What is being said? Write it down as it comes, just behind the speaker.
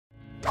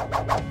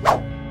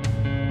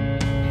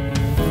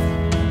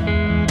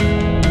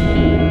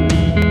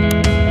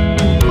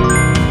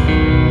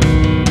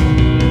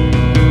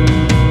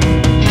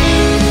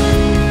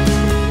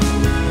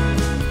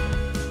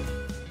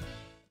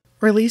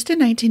Released in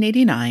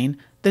 1989,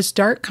 this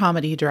dark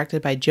comedy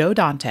directed by Joe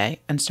Dante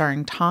and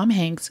starring Tom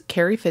Hanks,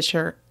 Carrie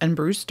Fisher, and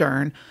Bruce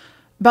Dern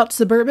about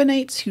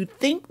suburbanites who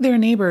think their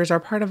neighbors are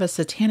part of a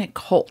satanic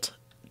cult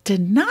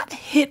did not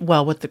hit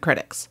well with the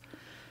critics.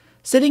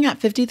 Sitting at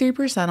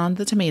 53% on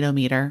the tomato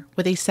meter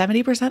with a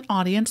 70%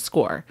 audience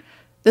score,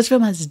 this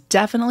film has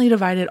definitely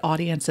divided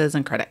audiences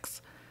and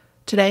critics.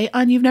 Today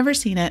on You've Never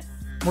Seen It,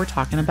 we're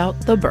talking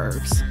about The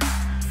Burbs.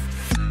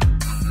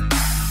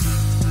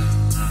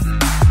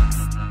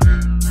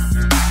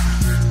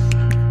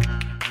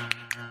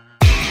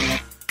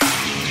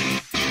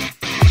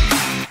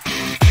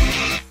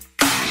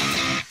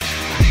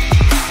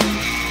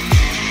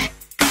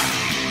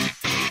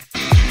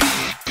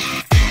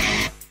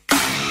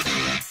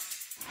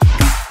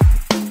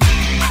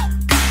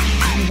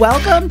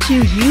 Welcome to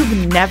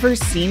You've Never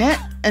Seen It,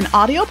 an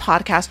audio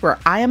podcast where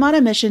I am on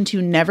a mission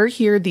to never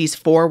hear these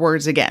four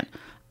words again.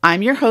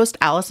 I'm your host,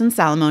 Allison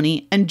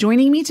Salamone, and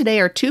joining me today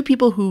are two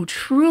people who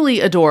truly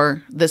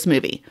adore this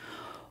movie.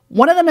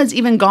 One of them has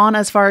even gone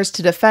as far as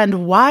to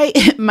defend why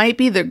it might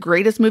be the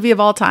greatest movie of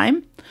all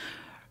time.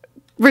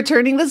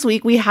 Returning this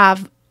week, we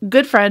have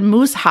good friend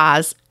Moose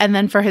Haas, and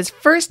then for his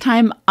first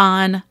time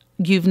on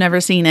You've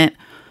Never Seen It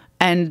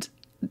and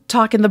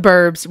talking The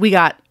Burbs, we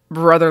got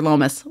Brother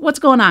Lomis. What's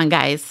going on,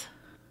 guys?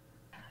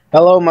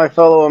 Hello, my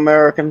fellow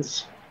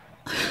Americans.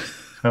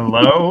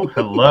 Hello.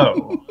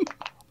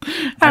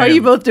 How are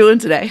you both doing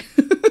today?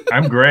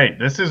 I'm great.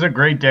 This is a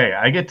great day.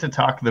 I get to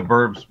talk The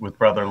Burbs with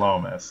Brother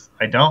Lomis.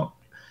 I don't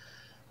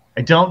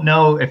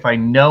know if I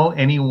know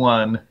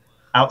anyone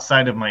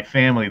outside of my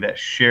family that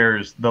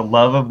shares the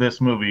love of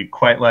this movie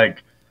quite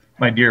like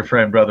my dear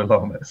friend Brother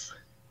Lomis.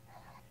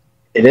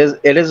 It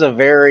is a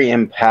very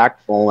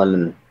impactful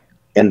and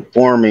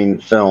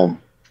informing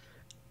film.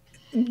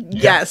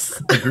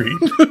 Yes. Agreed.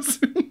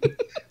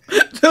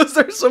 Those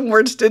are some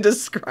words to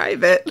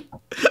describe it,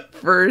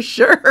 for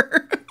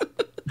sure.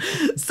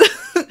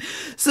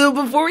 So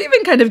before we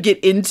even kind of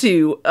get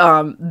into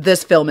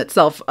this film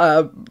itself,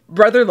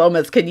 Brother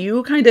Lomis, can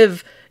you kind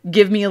of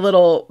give me a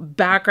little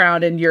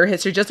background in your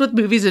history, just with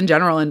movies in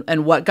general,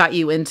 and what got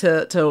you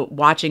into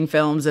watching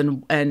films,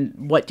 and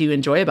what do you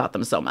enjoy about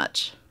them so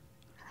much?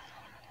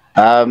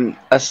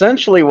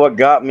 Essentially, what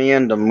got me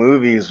into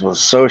movies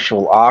was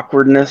social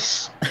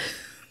awkwardness.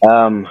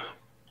 As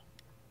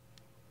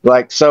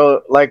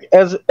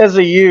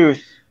a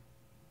youth,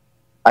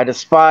 I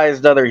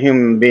despised other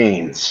human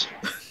beings.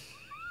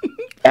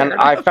 And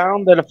I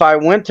found that if I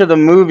went to the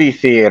movie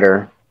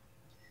theater,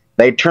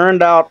 they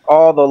turned out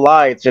all the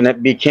lights and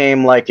it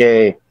became like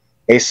a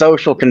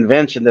social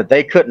convention that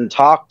they couldn't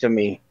talk to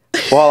me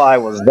while I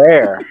was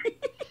there.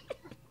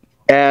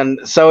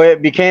 And so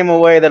it became a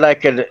way that I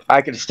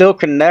could still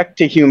connect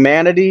to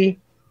humanity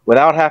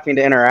without having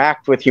to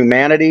interact with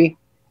humanity.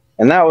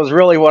 And that was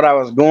really what I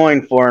was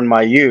going for in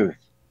my youth.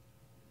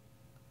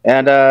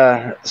 And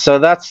so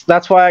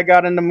that's why I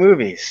got into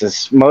movies.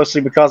 It's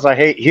mostly because I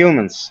hate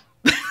humans.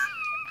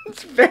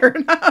 Fair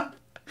enough.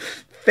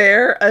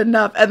 Fair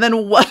enough. And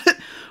then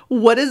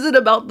what is it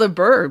about The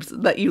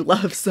Burbs that you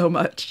love so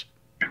much?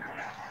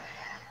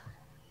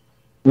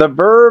 The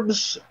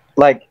Burbs,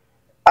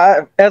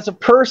 as a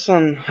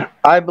person,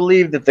 I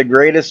believe that the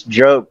greatest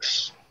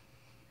jokes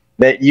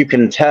that you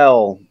can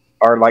tell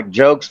are like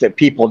jokes that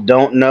people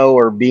don't know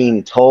are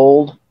being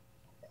told.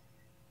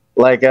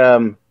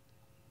 I'm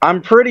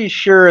pretty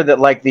sure that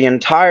the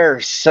entire,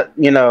 the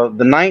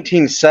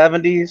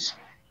 1970s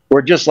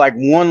were just like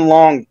one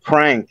long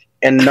prank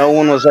and no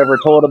one was ever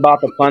told about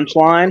the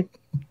punchline.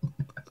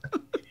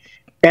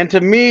 And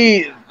to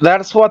me,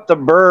 that's what The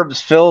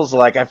Burbs feels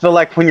like. I feel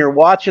like when you're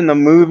watching the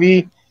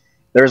movie,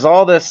 there's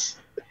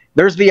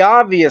the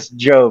obvious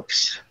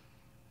jokes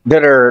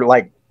that are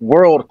like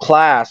world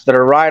class, that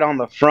are right on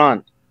the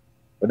front.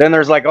 But then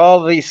there's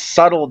all these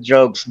subtle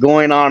jokes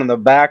going on in the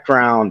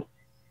background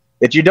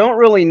that you don't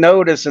really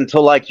notice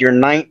until your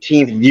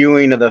 19th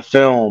viewing of the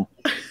film.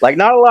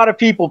 Not a lot of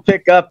people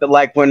pick up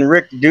that when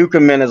Rick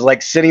Dukeman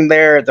is sitting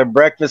there at the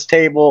breakfast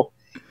table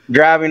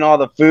grabbing all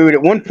the food.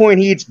 At one point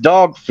he eats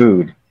dog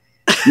food.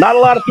 Not a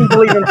lot of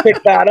people even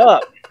pick that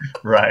up.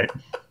 Right.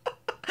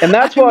 And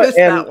that's what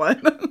that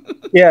one.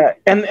 Yeah,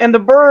 and The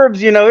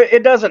Burbs,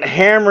 it doesn't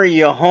hammer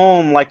you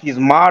home like these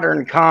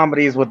modern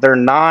comedies with their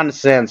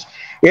nonsense.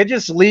 It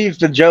just leaves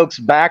the jokes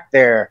back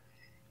there,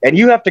 and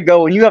you have to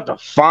go and you have to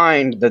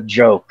find the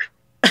joke.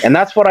 And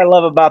that's what I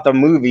love about the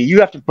movie. You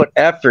have to put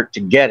effort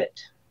to get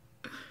it.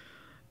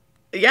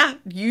 Yeah,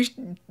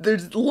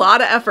 there's a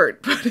lot of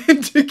effort put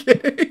into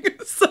getting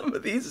some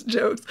of these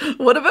jokes.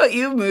 What about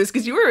you, Moose?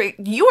 Because you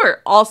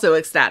were also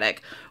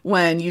ecstatic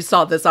when you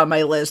saw this on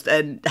my list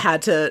and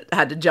had to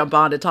jump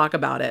on to talk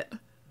about it.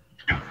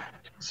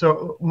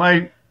 So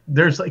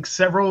there's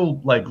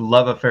several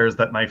love affairs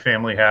that my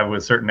family have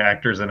with certain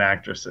actors and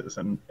actresses,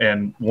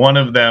 and one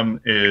of them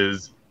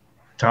is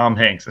Tom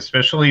Hanks,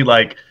 especially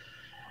like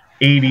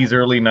 80s,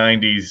 early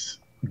 90s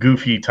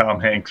goofy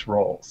Tom Hanks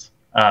roles.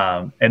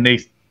 And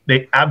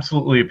they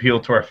absolutely appeal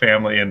to our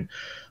family. And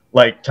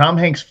like Tom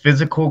Hanks'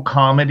 physical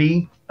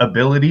comedy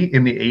ability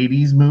in the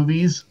 80s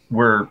movies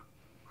were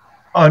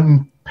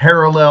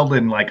unparalleled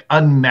and like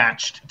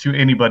unmatched to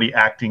anybody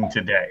acting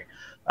today.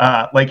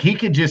 Like he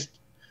could just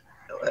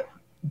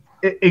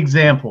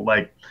example,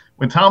 like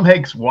when Tom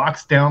Hanks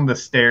walks down the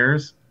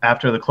stairs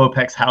after the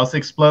Klopex house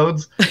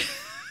explodes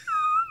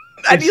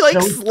and he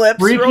like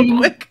slips real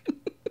quick.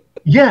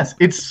 Yes,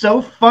 it's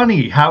so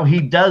funny how he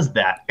does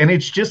that. And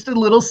it's just a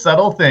little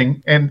subtle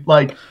thing. And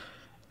like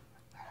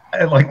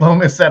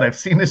Lomis said, I've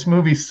seen this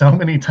movie so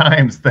many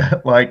times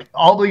that like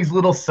all these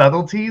little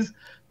subtleties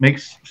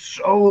makes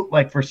so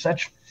like for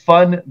such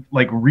fun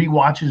like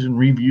rewatches and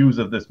reviews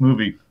of this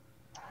movie.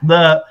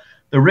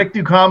 The Rick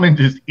Ducommun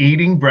just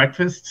eating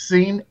breakfast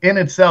scene in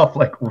itself,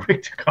 like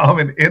Rick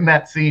Ducommun in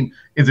that scene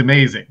is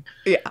amazing.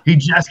 Yeah. He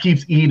just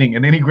keeps eating,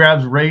 and then he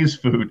grabs Ray's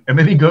food, and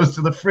then he goes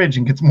to the fridge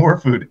and gets more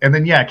food. And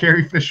then, yeah,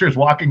 Carrie Fisher's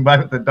walking by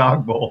with the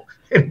dog bowl,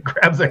 and he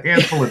grabs a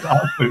handful of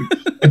dog food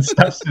and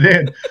stuffs it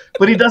in.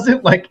 But he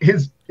doesn't like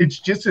it's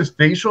just his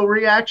facial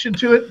reaction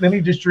to it. Then he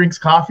just drinks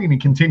coffee and he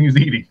continues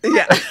eating.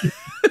 Yeah.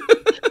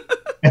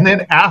 And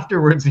then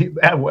afterwards,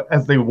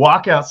 as they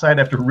walk outside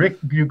after Rick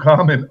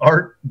Ducommun,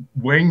 Art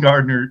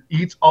Weingartner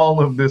eats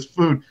all of this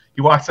food,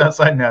 he walks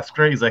outside and asks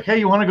Ray, he's like, hey,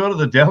 you want to go to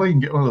the deli and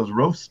get one of those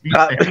roast beef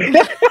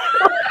sandwiches?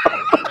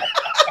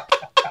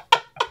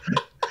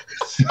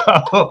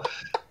 So,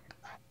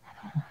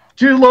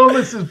 to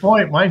Lomis's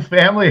point, my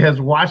family has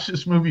watched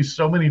this movie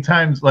so many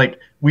times. Like,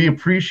 we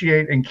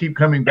appreciate and keep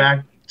coming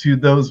back to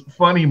those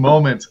funny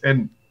moments.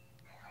 And,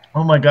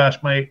 oh my gosh,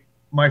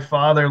 my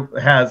father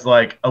has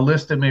like a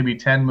list of maybe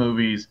 10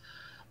 movies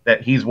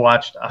that he's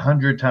watched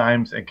 100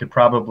 times and could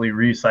probably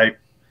recite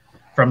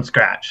from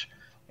scratch.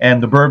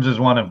 And The Burbs is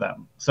one of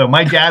them. So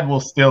my dad will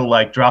still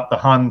like drop the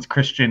Hans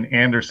Christian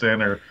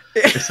Andersen, or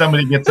if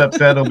somebody gets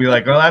upset, he'll be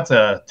like, oh, that's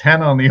a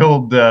 10 on the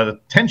old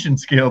tension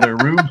scale there,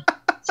 Rube.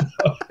 So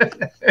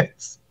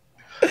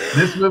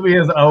this movie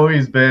has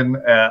always been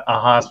a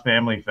Haas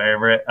family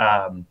favorite.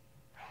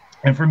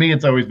 And for me,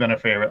 it's always been a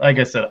favorite. Like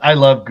I said, I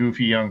love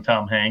goofy young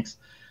Tom Hanks.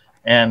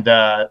 And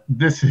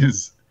this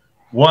is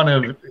one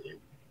of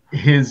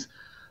his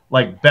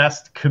like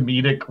best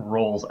comedic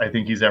roles I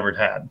think he's ever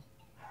had.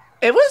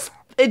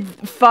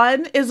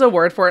 Fun is a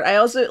word for it. I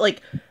also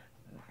like,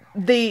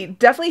 they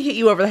definitely hit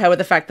you over the head with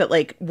the fact that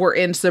like we're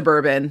in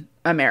suburban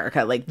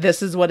America. Like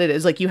this is what it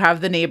is. Like you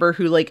have the neighbor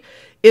who like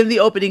in the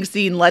opening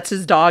scene lets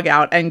his dog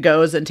out and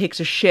goes and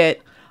takes a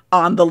shit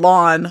on the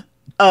lawn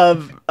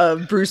of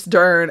Bruce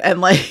Dern,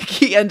 and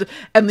like and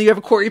you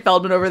have Corey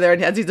Feldman over there,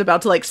 and as he's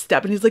about to like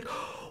step, and he's like,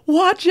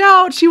 watch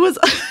out, she was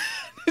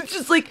it's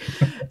just like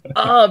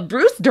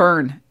Bruce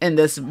Dern in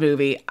this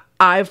movie.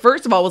 I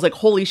first of all was like,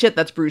 holy shit,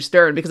 that's Bruce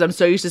Dern, because I'm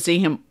so used to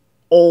seeing him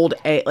old,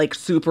 like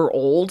super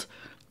old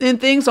in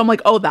things. So I'm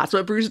like, oh, that's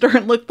what Bruce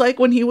Dern looked like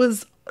when he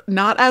was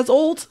not as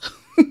old.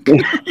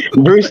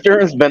 Bruce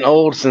Dern's been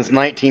old since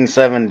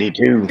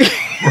 1972.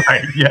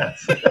 Right,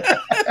 yes.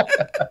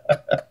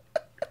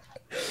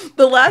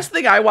 The last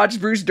thing I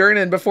watched Bruce Dern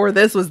in before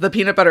this was The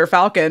Peanut Butter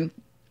Falcon.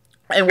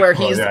 And where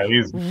he's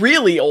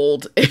really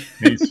old.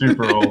 He's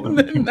super old in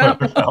The Peanut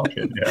Butter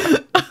Falcon, yeah.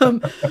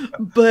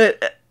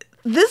 But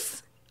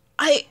this,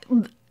 I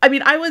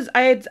mean, I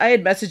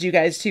had messaged you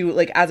guys too,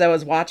 like as I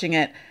was watching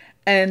it,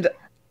 and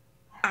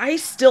I'm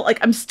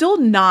still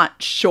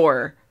not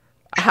sure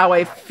how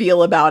I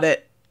feel about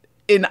it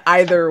in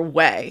either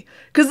way,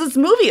 because this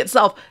movie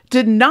itself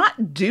did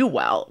not do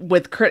well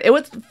with it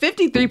was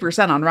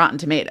 53% on Rotten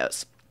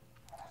Tomatoes,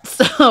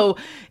 so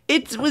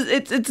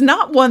it's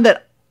not one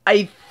that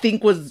I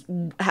think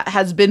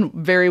has been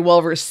very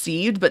well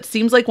received, but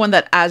seems like one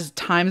that as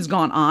time's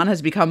gone on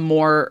has become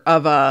more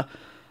of a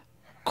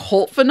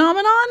cult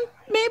phenomenon,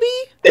 maybe?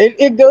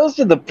 It goes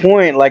to the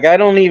point, like, I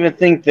don't even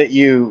think that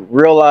you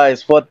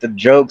realize what the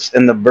jokes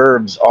in The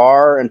Burbs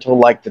are until,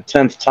 like, the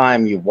 10th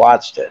time you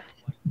watched it.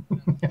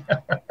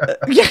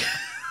 Yeah.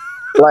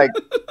 Like,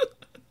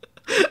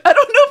 I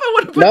don't know if I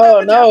want to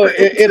put No,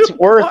 it's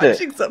worth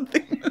it.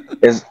 Something.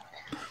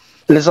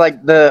 It's like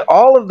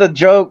all of the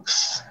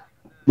jokes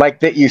like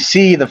that you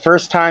see the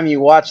first time you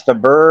watch The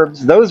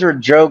Burbs, those are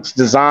jokes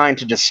designed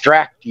to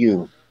distract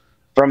you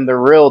from the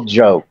real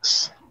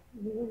jokes.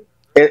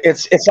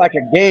 It's like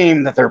a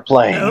game that they're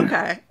playing.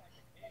 Okay.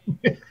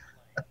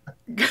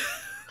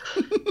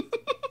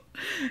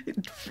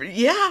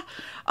 Yeah.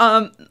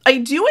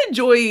 I do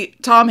enjoy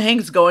Tom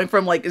Hanks going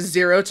from like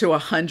 0 to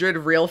 100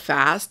 real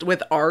fast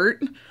with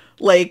Art,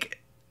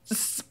 like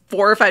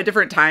 4 or 5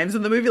 different times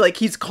in the movie. Like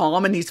he's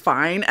calm and he's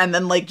fine, and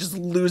then like just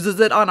loses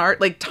it on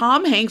Art. Like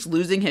Tom Hanks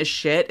losing his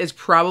shit is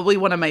probably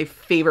one of my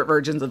favorite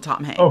versions of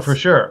Tom Hanks. Oh, for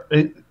sure.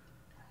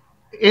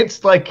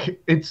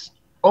 It's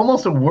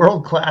almost a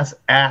world-class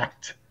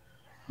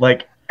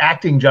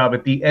acting job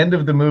at the end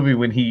of the movie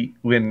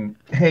when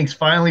Hanks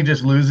finally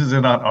just loses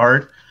it on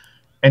Art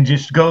and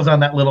just goes on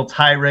that little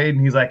tirade,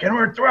 and he's like, and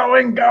we're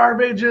throwing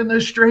garbage in the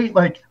street.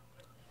 Like,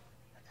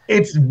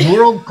 It's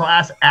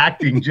world-class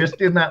acting just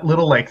in that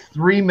little like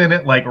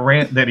 3-minute like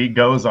rant that he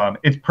goes on.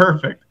 It's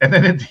perfect. And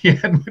then at the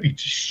end when he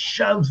just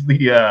shoves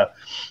the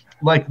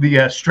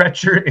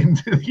stretcher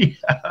into the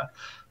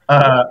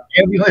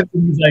ambulance,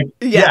 and he's like,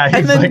 he's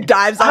and then like,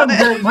 dives on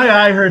it. My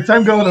eye hurts.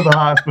 I'm going to the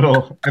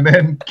hospital. And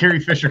then Carrie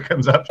Fisher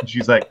comes up and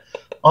she's like,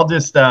 I'll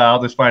just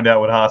find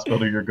out what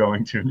hospital you're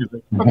going to. And he's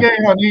like, okay,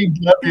 honey,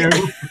 love you.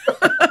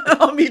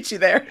 I'll meet you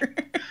there.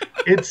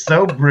 It's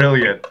so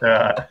brilliant.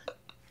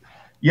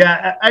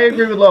 Yeah, I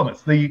agree with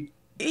Lomis.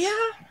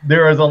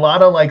 There is a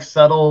lot of like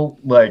subtle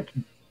like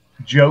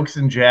jokes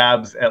and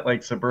jabs at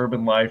like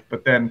suburban life,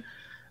 but then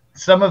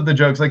some of the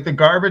jokes, like the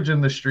garbage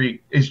in the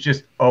street, is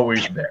just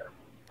always there.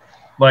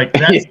 Like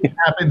that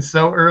happens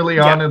so early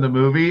on in the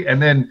movie, and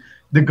then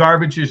the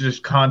garbage is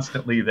just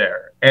constantly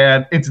there,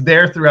 and it's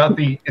there throughout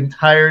the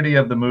entirety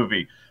of the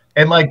movie.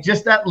 And like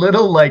just that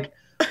little like,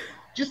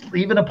 just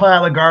leaving a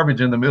pile of garbage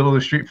in the middle of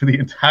the street for the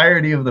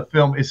entirety of the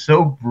film is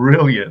so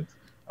brilliant.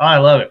 Oh, I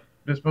love it.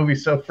 This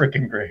movie's so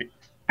freaking great.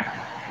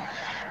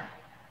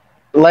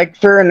 Like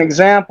for an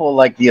example,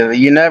 like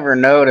you never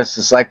notice,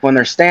 it's like when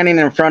they're standing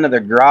in front of the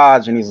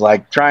garage and he's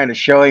like trying to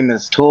show him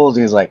his tools,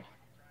 and he's like,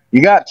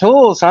 "You got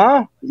tools,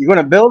 huh? You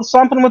gonna build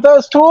something with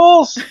those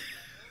tools?"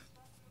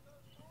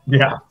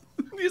 Yeah.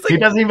 He's like, he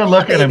doesn't even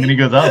look at him and he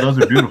goes, "Oh, those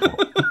are beautiful."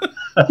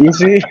 You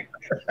see?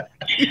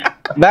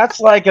 That's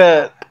like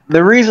the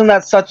reason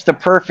that's such the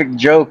perfect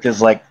joke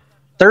is like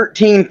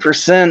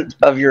 13%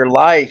 of your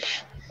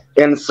life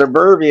in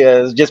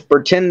suburbia is just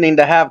pretending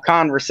to have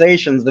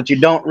conversations that you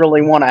don't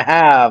really want to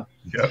have.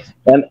 Yep.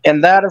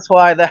 And that is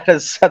why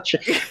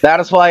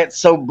it's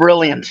so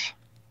brilliant.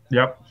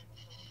 Yep.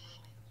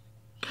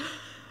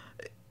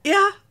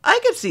 Yeah, I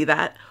could see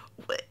that.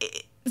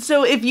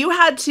 So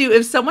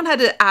if someone had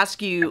to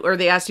ask you, or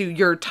they asked you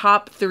your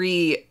top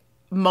 3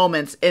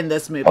 moments in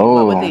this movie,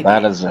 what would they be?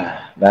 That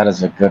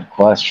is a good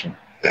question.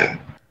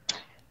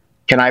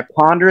 Can I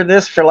ponder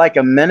this for like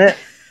a minute?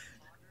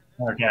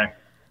 Okay.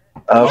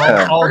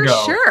 For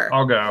sure.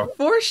 I'll go.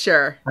 For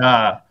sure.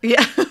 Yeah.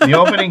 The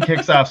opening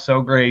kicks off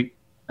so great.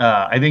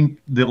 I think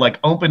the like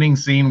opening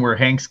scene where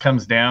Hanks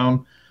comes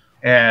down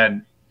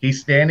and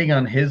he's standing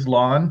on his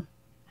lawn,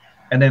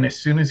 and then as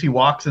soon as he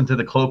walks into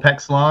the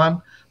Klopex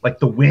lawn, like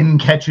the wind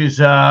catches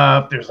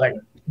up, there's like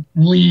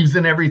leaves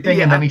and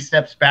everything, and then he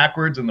steps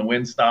backwards and the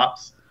wind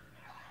stops.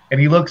 And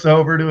he looks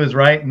over to his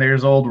right, and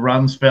there's old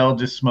Rumsfeld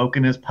just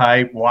smoking his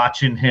pipe,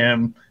 watching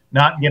him,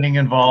 not getting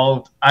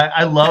involved.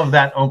 I love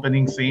that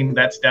opening scene.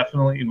 That's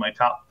definitely in my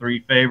top 3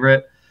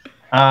 favorite.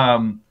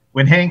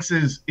 When Hanks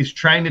is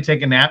trying to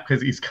take a nap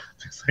because he's got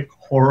this like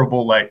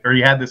horrible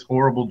he had this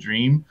horrible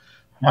dream.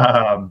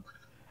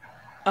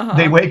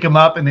 They wake him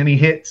up, and then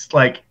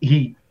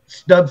he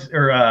stubs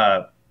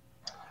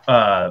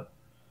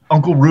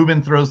Uncle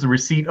Reuben throws the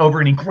receipt over,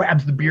 and he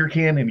grabs the beer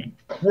can and he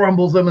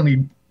crumbles them, and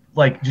he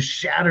like just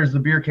shatters the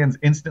beer cans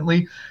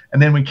instantly. And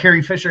then when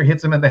Carrie Fisher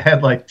hits him in the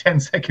head like 10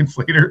 seconds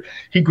later,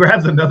 he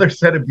grabs another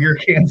set of beer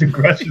cans and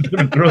crushes them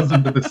and throws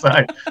them to the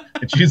side.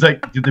 And she's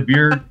like, "Did the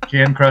beer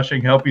can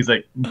crushing help?" He's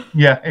like,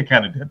 "Yeah, it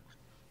kind of did."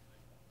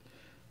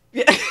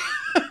 Yeah.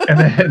 And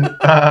then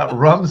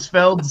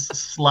Rumsfeld's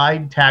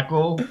slide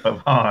tackle of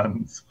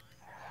Hans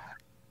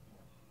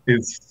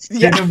is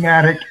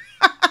cinematic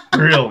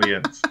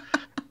brilliance.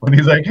 When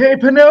he's like, "Hey,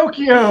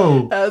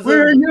 Pinocchio,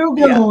 where are you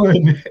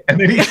going?" Yeah. And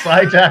then he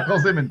slide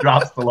tackles him and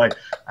drops the like,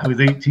 "I was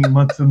 18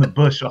 months in the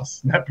bush. I'll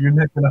snap your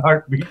neck in a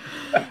heartbeat."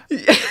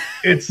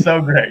 It's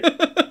so great.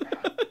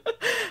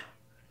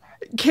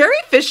 Carrie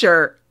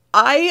Fisher,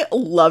 I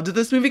loved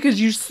this movie because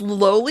you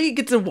slowly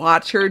get to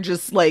watch her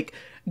just like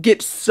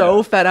get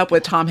so fed up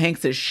with Tom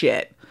Hanks's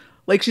shit.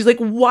 Like, she's like,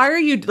 "Why are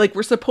you, like,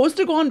 we're supposed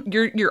to go on,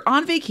 you're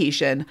on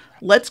vacation.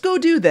 Let's go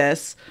do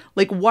this.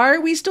 Like, why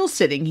are we still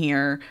sitting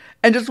here?"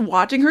 And just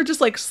watching her just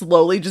like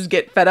slowly just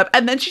get fed up.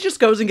 And then she just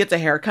goes and gets a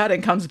haircut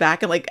and comes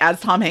back. And like, as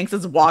Tom Hanks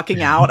is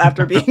walking out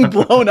after being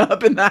blown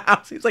up in the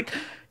house, he's like,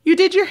 "You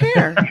did your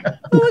hair.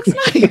 It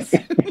looks nice."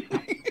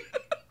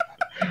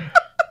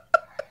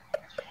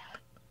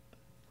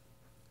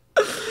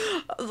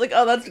 I was like,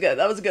 "Oh, that's good.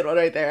 That was a good one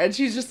right there." And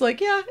she's just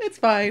like, "Yeah, it's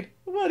fine.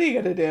 What are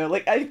you gonna do?"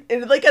 Like,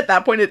 at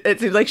that point, it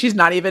seems like she's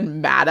not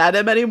even mad at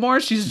him anymore.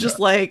 She's just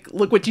like,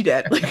 "Look what you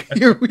did. Like,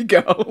 here we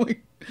go.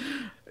 Like,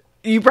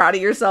 you proud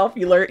of yourself?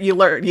 You learn. You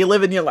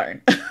live and you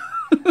learn."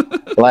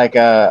 Like,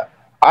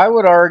 I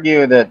would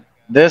argue that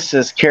this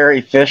is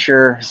Carrie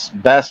Fisher's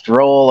best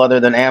role, other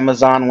than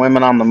Amazon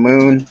Women on the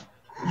Moon.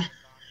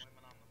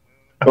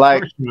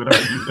 Like,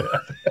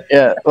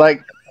 yeah,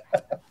 like.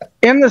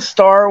 In the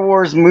Star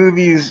Wars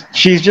movies,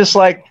 she's just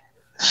like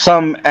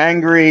some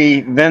angry,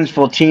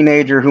 vengeful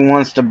teenager who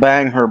wants to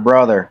bang her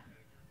brother.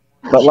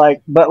 But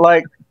like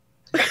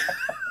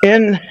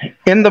in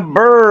the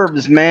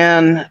Burbs,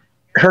 man,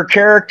 her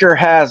character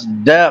has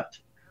depth.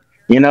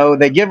 You know,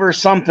 they give her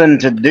something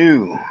to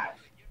do.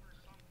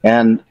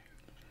 And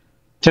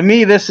to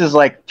me, this is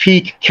like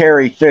peak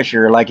Carrie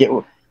Fisher. Like it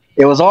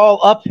was all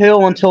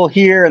uphill until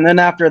here, and then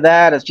after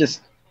that, it's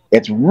just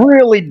It's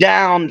really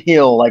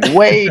downhill, like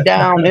way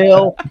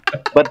downhill.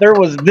 But there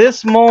was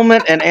this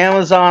moment in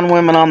Amazon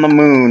Women on the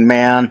Moon,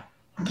 man.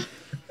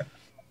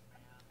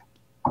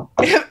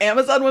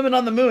 Amazon Women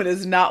on the Moon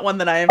is not one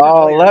that I am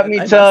Oh, familiar let with, me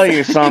I tell must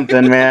you say.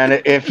 something,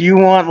 man. If you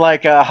want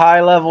like a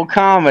high-level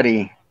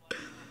comedy,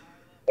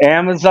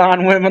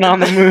 Amazon Women on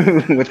the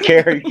Moon with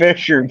Carrie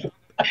Fisher,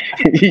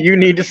 you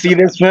need to see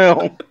this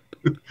film.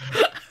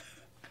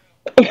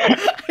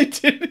 I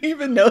didn't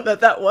even know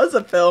that that was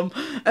a film,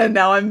 and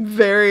now I'm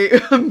very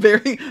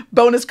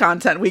bonus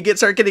content. We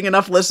start getting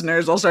enough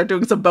listeners, I'll start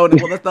doing some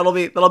bonus. Well, that'll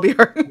be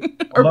our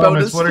Lomis,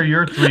 bonus. what are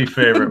your 3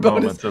 favorite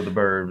bonus. moments of the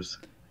Burbs?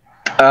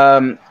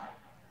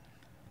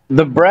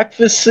 The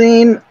breakfast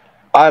scene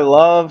I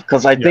love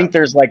because I think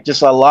there's like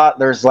just a lot.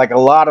 There's like a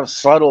lot of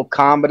subtle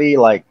comedy,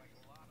 like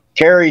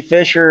Carrie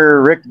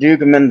Fisher, Rick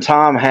Dukeman,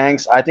 Tom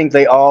Hanks. I think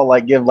they all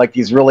like give like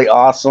these really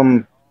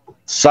awesome,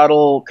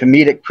 subtle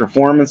comedic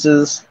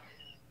performances,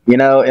 you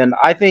know. And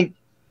I think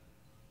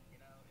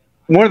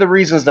one of the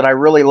reasons that I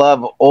really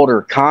love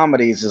older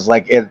comedies is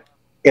like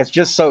it's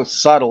just so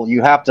subtle.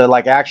 You have to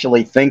like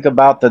actually think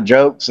about the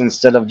jokes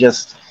instead of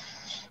just,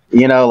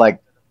 you know,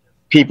 like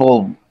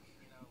people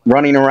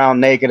running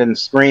around naked and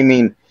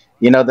screaming.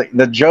 You know,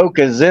 the joke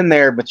is in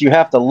there, but you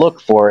have to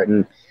look for it.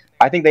 And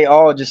I think they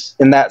all just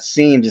in that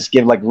scene just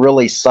give like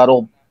really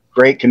subtle,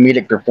 great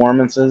comedic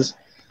performances.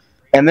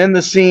 And then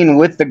the scene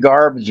with the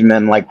garbage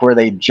men, like where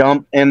they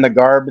jump in the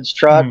garbage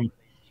truck,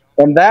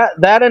 and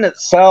that in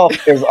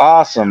itself is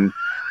awesome.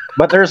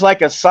 But there's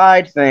like a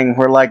side thing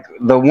where like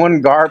the one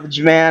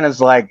garbage man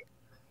is like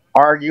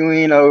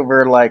arguing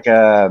over like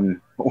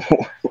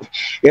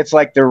it's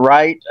like the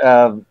right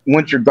of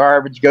once your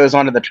garbage goes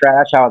onto the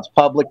trash, how it's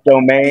public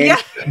domain. Yeah.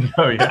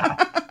 Oh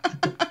yeah.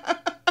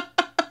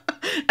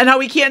 And how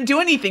we can't do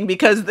anything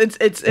because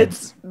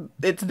it's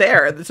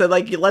there. So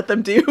like you let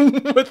them do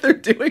what they're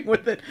doing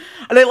with it.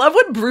 And I love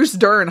when Bruce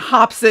Dern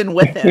hops in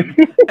with him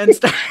and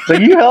starts. So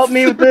you help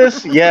me with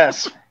this?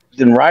 Yes.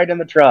 Then right in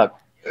the truck.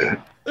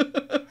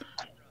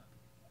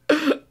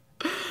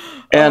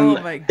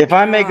 And if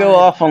I may go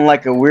off on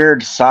like a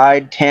weird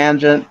side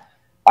tangent,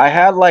 I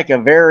had like a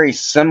very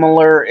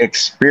similar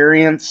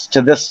experience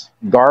to this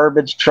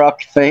garbage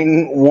truck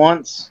thing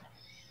once.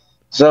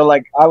 So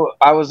like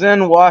I was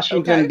in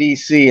Washington,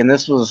 D.C., and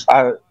this was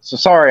so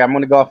sorry, I'm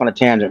going to go off on a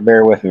tangent.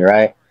 Bear with me,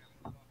 right?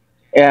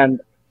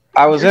 And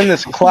I was in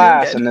this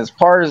class, and as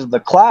part of the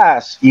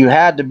class, you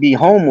had to be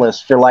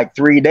homeless for like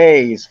 3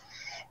 days,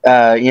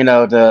 you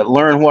know, to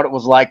learn what it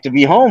was like to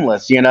be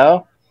homeless, you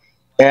know?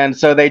 And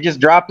so they just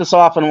dropped us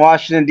off in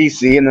Washington,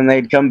 D.C., and then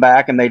they'd come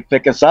back and they'd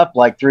pick us up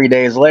like 3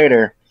 days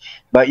later.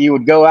 But you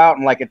would go out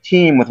in like a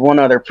team with one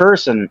other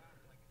person.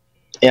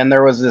 And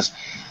there was this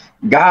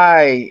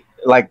guy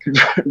like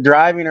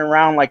driving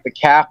around like the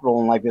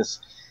Capitol in like this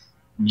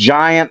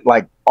giant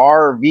like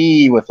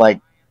RV with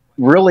like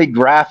really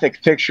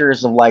graphic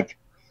pictures of like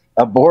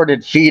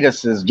aborted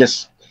fetuses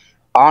just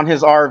on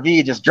his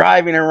RV, just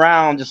driving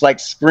around, just like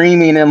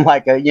screaming in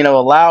like a, you know,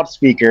 a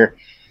loudspeaker.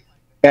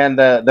 And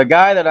the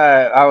guy that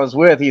I was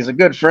with, he's a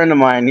good friend of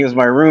mine. He was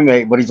my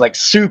roommate, but he's like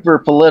super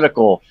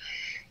political.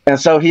 And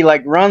so he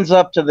like runs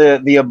up to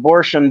the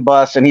abortion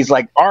bus and he's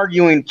like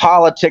arguing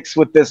politics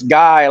with this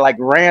guy like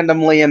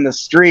randomly in the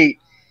street.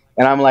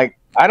 And I'm like,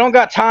 I don't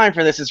got time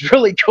for this. It's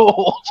really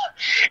cold.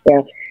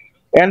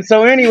 And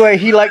so anyway,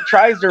 he like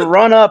tries to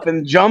run up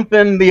and jump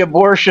in the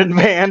abortion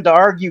van to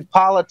argue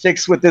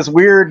politics with this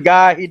weird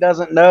guy he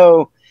doesn't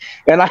know.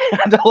 And I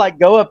had to like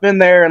go up in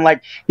there and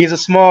like, he's a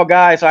small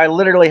guy. So I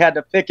literally had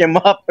to pick him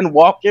up and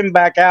walk him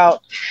back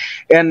out.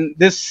 And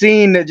this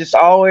scene, it just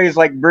always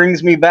like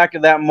brings me back to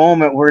that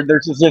moment where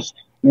there's this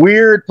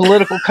weird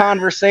political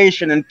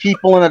conversation and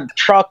people in a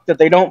truck that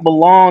they don't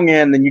belong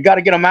in, and you got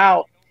to get them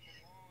out.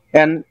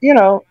 And, you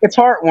know, it's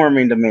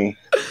heartwarming to me.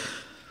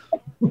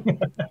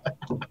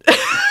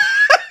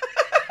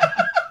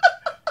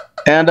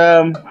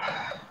 And,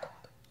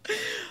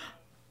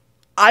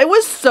 I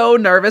was so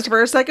nervous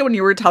for a second when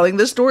you were telling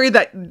this story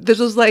that this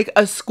was like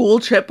a school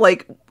trip,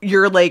 like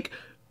your like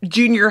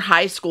junior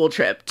high school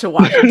trip to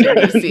Washington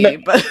D.C.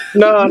 But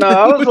no,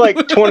 I was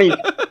like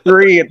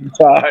 23 at the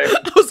time.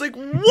 I was like,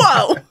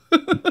 whoa!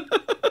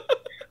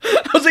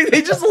 I was like,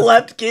 they just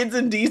left kids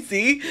in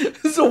D.C.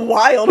 This is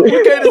wild.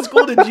 What kind of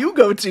school did you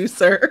go to,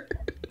 sir?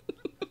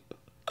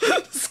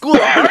 School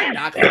of hard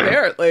knocks,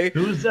 apparently.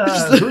 Who's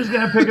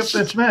gonna pick up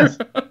this mess?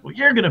 Well,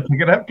 you're gonna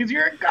pick it up because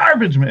you're a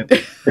garbage man.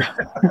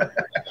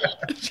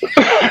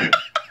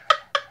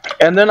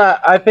 And then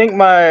I think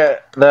the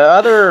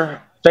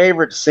other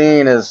favorite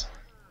scene is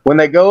when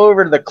they go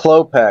over to the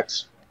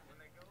Klopex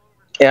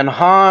and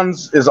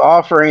Hans is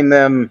offering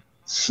them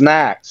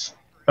snacks.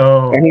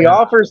 Oh, and he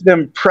offers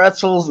them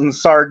pretzels and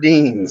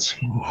sardines.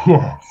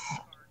 Yes.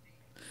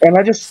 And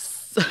I just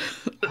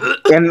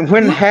and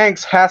when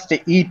Hanks has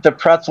to eat the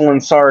pretzel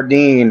and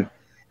sardine,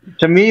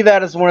 to me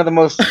that is one of the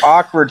most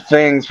awkward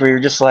things where you're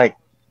just like,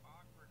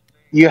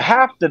 you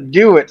have to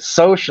do it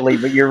socially,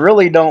 but you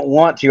really don't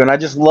want to. And I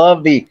just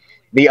love the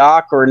the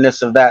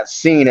awkwardness of that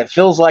scene. It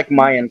feels like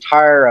my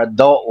entire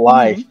adult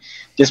life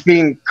just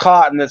being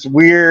caught in this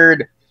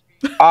weird,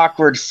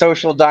 awkward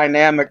social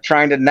dynamic,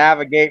 trying to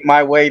navigate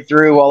my way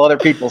through while other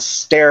people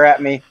stare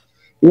at me.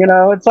 You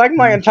know, it's like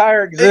my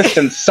entire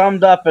existence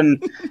summed up in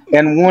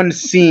one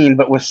scene,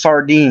 but with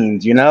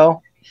sardines, you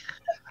know?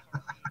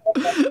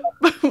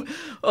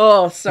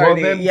 Oh,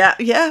 sorry. Well, then,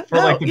 yeah. For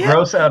like the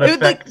gross out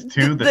effect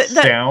too, the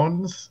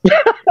sounds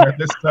that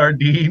the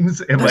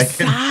sardines and like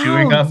him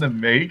chewing on the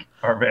make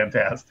are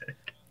fantastic.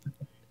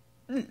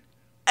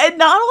 And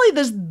not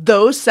only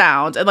those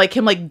sounds and like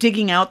him like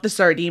digging out the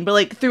sardine, but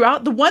like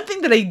throughout, the one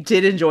thing that I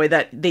did enjoy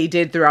that they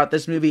did throughout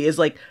this movie is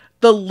like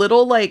the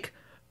little like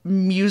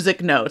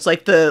music notes,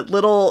 like the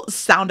little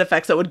sound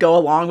effects that would go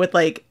along with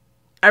like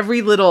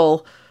every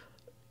little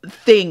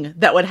thing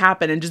that would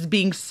happen, and just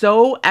being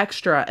so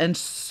extra and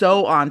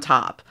so on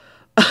top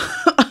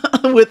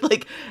with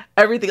like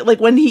everything. Like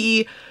when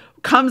he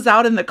comes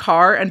out in the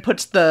car and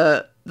puts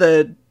the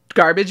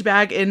garbage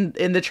bag in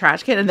the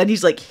trash can, and then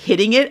he's like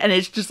hitting it, and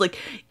it's just like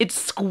it's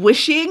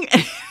squishing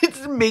and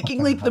it's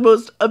making like the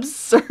most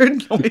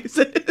absurd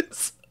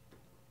noises.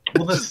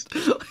 Well,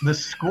 the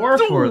score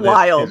for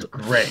this is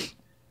great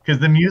because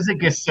the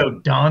music is so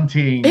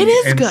daunting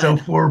and good. So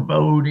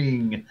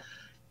foreboding.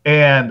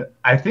 And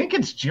I think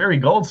it's Jerry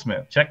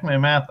Goldsmith. Check my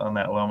math on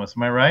that, Lomis.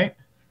 Am I right?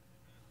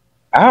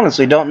 I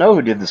honestly don't know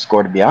who did the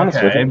score, to be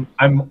honest with you.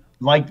 I'm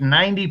like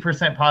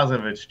 90%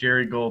 positive it's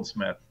Jerry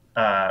Goldsmith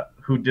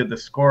who did the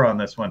score on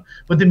this one.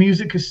 But the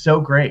music is so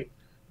great.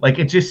 Like,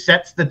 it just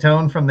sets the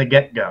tone from the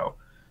get-go.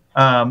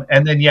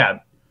 And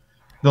then,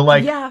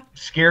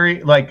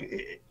 scary,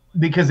 like,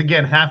 because,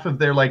 again, half of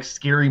their, like,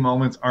 scary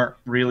moments aren't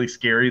really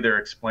scary. They're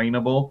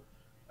explainable.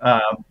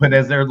 But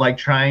as they're like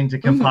trying to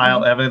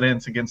compile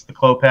evidence against the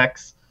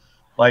Klopex,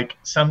 like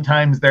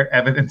sometimes their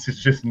evidence is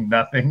just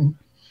nothing.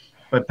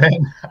 But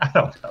then I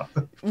don't know.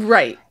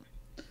 Right.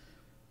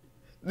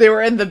 They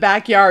were in the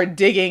backyard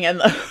digging,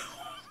 and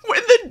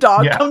when the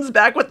dog comes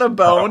back with a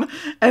bone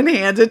and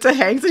hands it to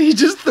Hanks, and he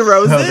just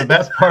throws it. The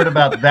best part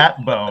about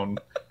that bone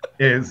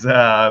is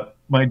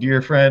my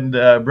dear friend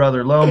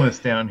Brother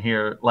Lomis down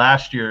here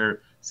last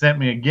year sent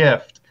me a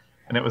gift,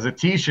 and it was a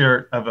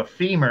T-shirt of a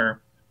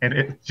femur. And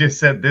it just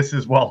said, "This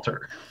is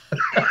Walter."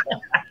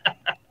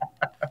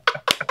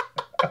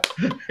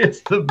 It's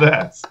the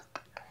best.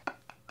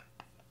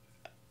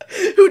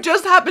 Who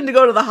just happened to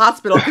go to the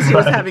hospital because he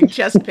was having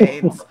chest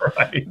pains.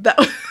 Right.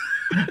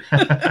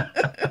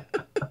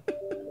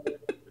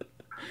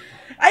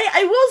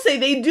 I will say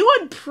they do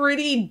a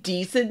pretty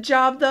decent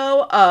job,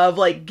 though, of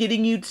like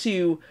getting you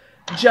to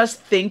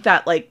just think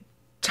that like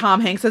Tom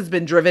Hanks has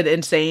been driven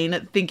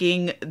insane,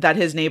 thinking that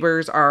his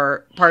neighbors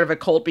are part of a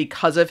cult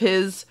because of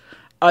his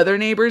other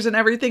neighbors and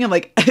everything, and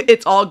like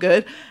it's all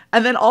good.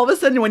 And then all of a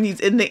sudden when he's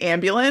in the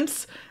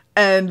ambulance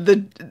and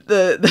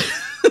the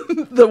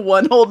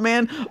one old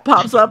man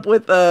pops up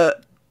with the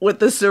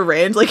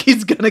syringe, like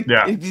he's going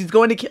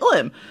to kill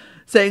him,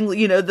 saying,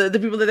 you know, the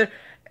people that are there.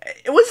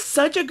 It was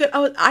such a good,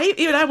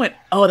 I went,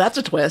 oh, that's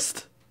a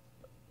twist.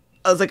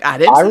 I was like, I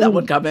didn't see that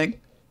one coming.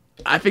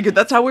 I figured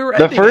that's how we were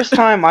ending. The first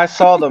time I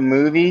saw the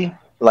movie,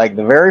 like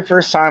the very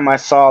first time I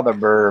saw the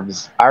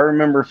Burbs, I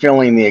remember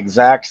feeling the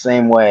exact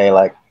same way.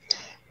 Like,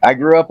 I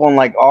grew up on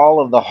like all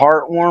of the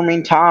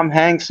heartwarming Tom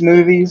Hanks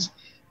movies,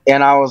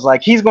 and I was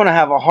like, he's going to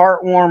have a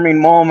heartwarming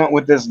moment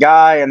with this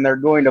guy, and they're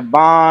going to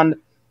bond.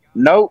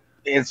 Nope,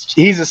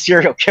 he's a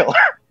serial killer.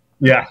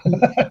 Yeah.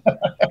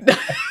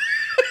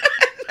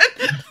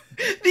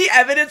 The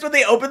evidence when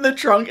they open the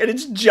trunk and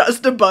it's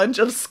just a bunch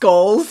of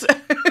skulls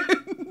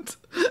and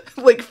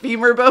like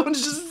femur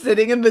bones just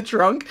sitting in the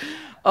trunk.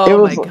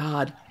 Oh my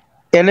God.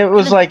 And it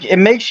was like, it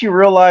makes you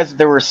realize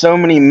there were so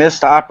many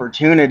missed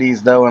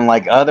opportunities, though, in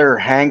like other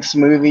Hanks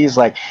movies.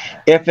 Like,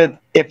 if at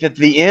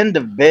the end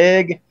of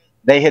Big,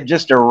 they had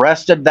just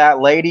arrested that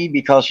lady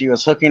because she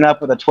was hooking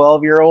up with a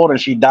 12-year-old and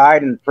she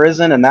died in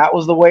prison, and that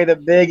was the way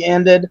that Big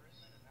ended.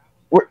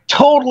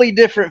 Totally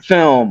different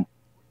film.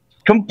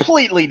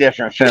 Completely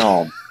different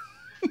film.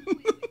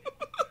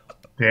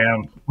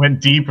 Damn. Went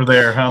deeper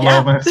there, huh,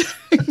 Lomis?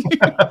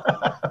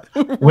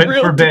 Went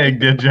for Big,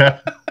 did ya?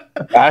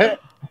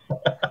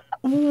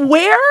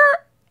 Where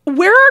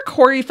are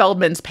Corey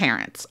Feldman's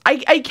parents?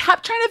 I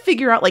kept trying to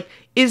figure out, like,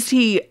 is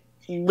he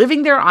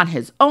living there on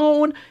his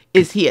own?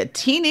 Is he a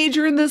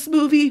teenager in this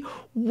movie?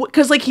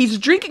 Because, like, he's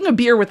drinking a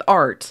beer with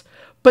Art,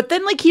 but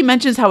then, like, he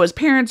mentions how his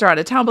parents are out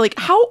of town. But, like,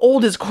 how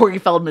old is Corey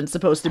Feldman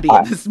supposed to be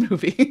in this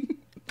movie?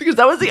 Because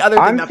that was the other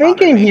thing. I'm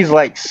thinking he's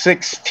like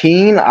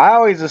 16. I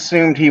always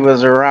assumed he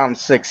was around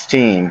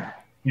 16.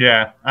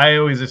 Yeah, I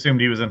always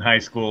assumed he was in high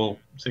school,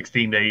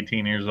 16 to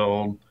 18 years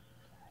old.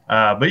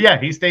 But yeah,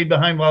 he stayed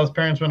behind while his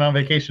parents went on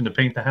vacation to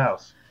paint the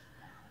house.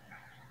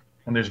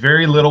 And there's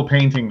very little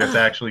painting that's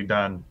actually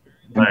done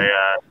by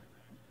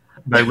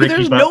Ricky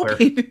There's Butler. no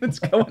painting that's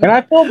going on. And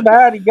I feel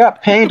bad. He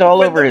got paint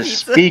all over his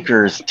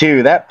speakers,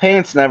 too. That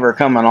paint's never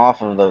coming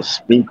off of those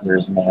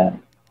speakers,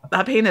 man.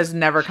 That paint is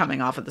never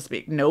coming off of the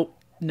speak. Nope.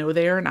 No,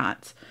 they are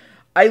not.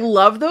 I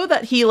love, though,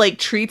 that he, like,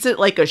 treats it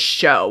like a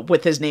show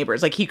with his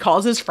neighbors. Like, he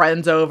calls his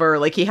friends over.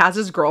 Like, he has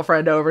his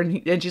girlfriend over.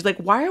 And she's like,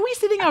 why are we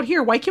sitting out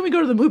here? Why can't we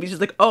go to the movie? She's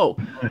like, oh,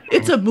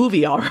 it's a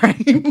movie, all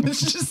right.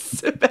 Let's just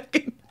sit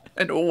back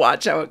and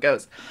watch how it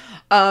goes.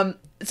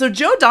 So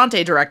Joe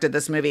Dante directed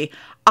this movie.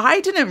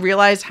 I didn't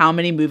realize how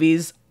many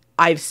movies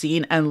I've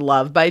seen and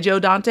loved by Joe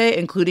Dante,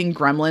 including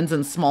Gremlins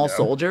and Small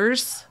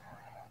Soldiers.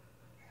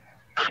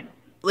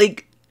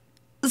 Like,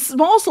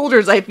 Small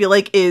Soldiers, I feel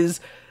like, is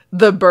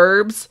the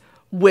Burbs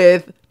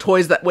with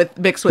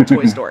mixed with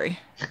Toy Story.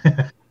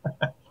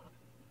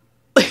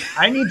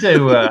 I need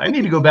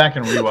to go back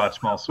and rewatch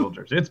Small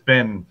Soldiers. It's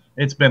been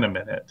a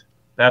minute.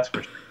 That's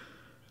for sure.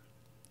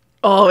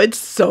 Oh, it's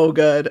so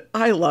good.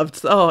 I loved.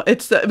 Oh,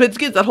 it's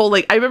good. That whole,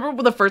 like, I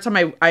remember the first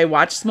time I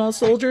watched Small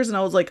Soldiers, and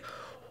I was like,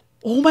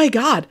 oh my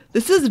God,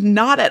 this is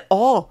not at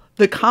all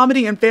the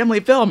comedy and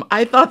family film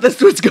I thought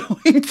this was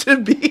going to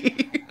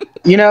be.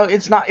 You know,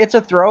 it's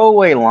a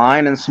throwaway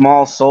line in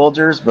Small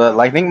Soldiers, but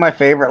I think my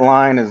favorite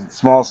line in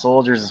Small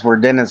Soldiers is where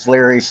Dennis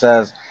Leary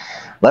says,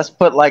 let's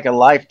put like a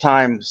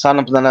lifetime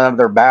something of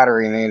their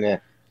battery in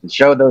it and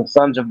show those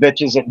sons of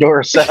bitches at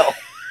Duracell.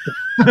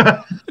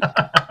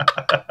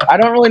 I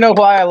don't really know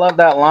why I love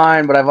that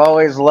line, but I've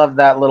always loved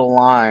that little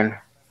line.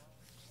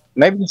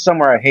 Maybe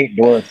somewhere I hate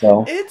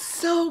Duracell. It's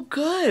so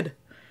good.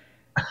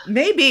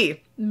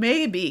 Maybe.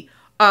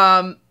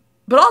 But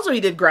also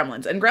he did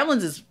Gremlins, and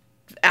Gremlins is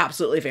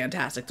absolutely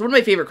fantastic. It's one of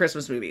my favorite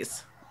Christmas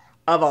movies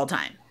of all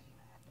time.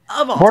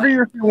 What are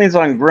your feelings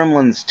on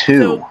Gremlins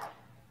 2? So,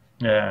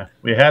 yeah,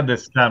 we had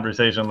this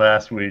conversation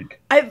last week.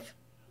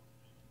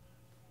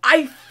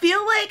 I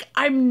feel like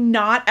I'm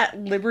not at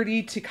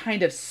liberty to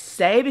kind of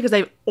say, because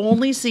I've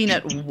only seen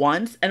it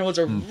once, and it was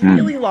a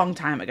really long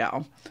time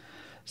ago.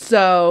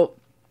 So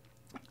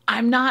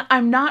I'm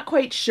not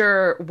quite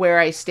sure where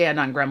I stand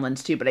on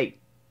Gremlins 2, but I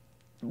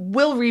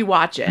will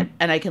rewatch it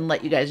and I can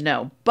let you guys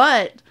know.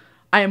 But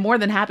I am more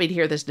than happy to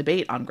hear this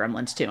debate on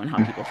Gremlins 2 and how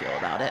people feel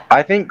about it.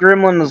 I think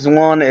Gremlins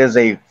 1 is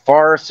a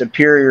far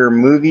superior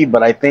movie,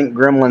 but I think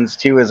Gremlins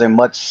 2 is a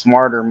much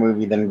smarter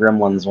movie than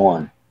Gremlins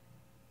 1.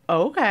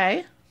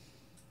 Okay.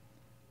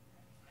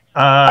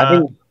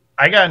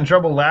 I got in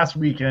trouble last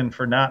weekend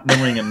for not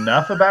knowing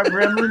enough about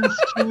Gremlins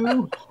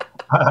 2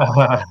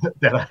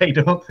 that I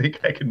don't think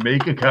I can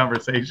make a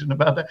conversation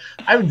about that.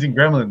 I haven't seen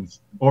Gremlins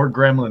or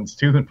Gremlins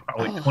 2 in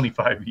probably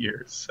 25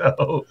 years.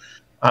 So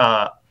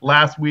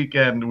last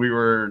weekend,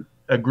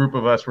 a group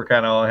of us were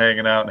kind of all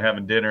hanging out and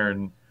having dinner.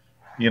 And,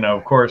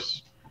 of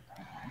course,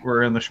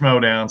 we're in the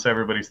Schmoedown, so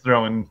everybody's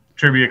throwing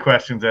trivia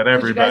questions at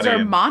everybody. You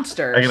guys are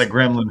monsters. I got a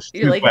Gremlins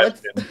 2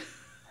 question.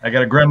 I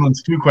got a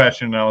Gremlins 2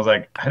 question, and I was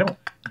like, I don't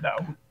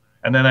know.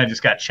 And then I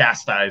just got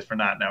chastised for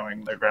not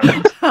knowing the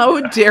Gremlins.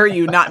 How dare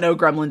you not know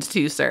Gremlins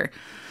 2, sir?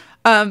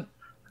 And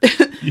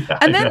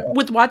then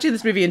with watching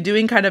this movie and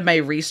doing kind of my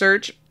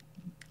research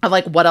of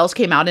like what else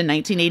came out in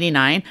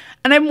 1989,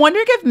 and I'm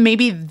wondering if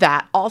maybe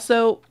that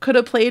also could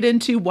have played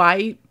into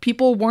why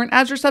people weren't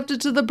as receptive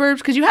to the Burbs,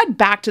 because you had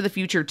Back to the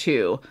Future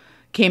 2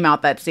 came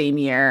out that same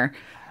year.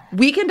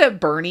 Weekend at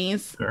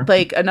Bernie's,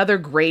 like another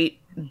great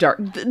dark.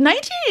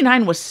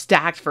 1989 was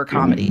stacked for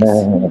comedies.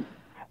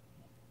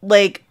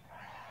 Like,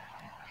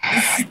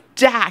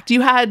 stacked.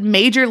 You had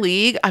Major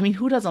League. I mean,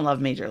 who doesn't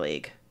love Major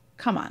League?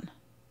 Come on.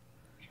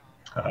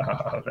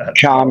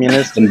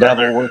 Communists and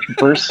devil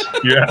worshippers.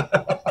 Yeah.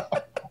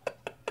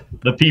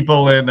 The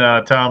people in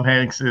Tom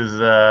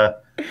Hanks's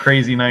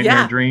Crazy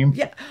Nightmare Dream.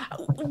 Yeah.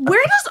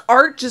 Where does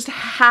Art just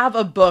have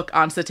a book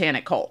on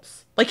satanic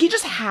cults? Like, he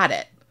just had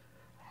it.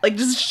 Like,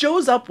 just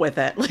shows up with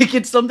it. Like,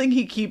 it's something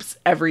he keeps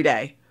every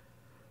day.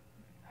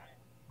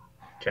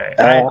 Okay.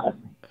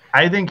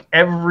 I think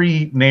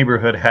every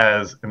neighborhood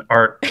has an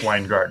Art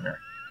Weingartner.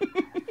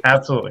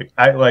 Absolutely.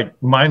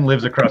 Mine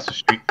lives across the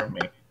street from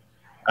me.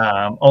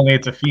 Only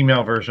it's a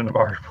female version of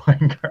Art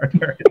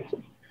Weingartner.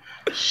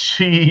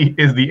 She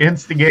is the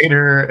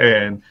instigator,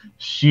 and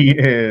she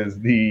is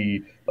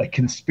the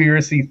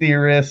conspiracy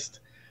theorist.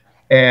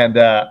 And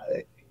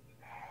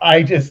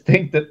I just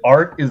think that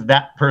Art is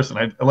that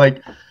person.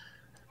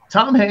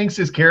 Tom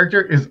Hanks's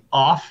character is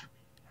off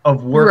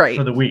of work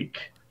for the week.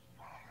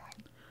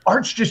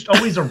 Art's just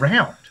always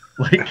around.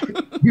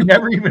 You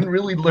never even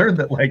really learn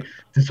that,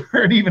 does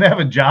Art even have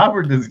a job,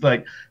 or does,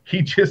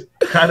 he just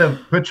kind of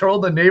patrol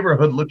the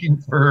neighborhood looking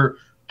for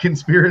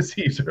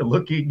conspiracies or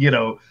looking,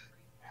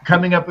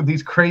 coming up with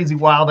these crazy,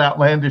 wild,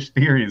 outlandish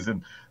theories.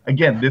 And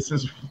again, this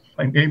is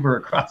my neighbor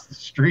across the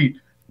street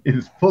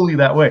is fully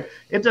that way.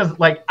 It does,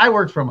 I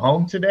worked from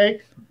home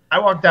today. I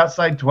walked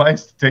outside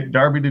twice to take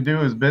Darby to do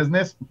his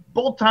business.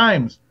 Both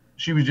times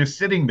she was just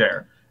sitting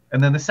there.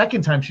 And then the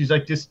second time she's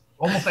just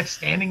almost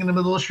standing in the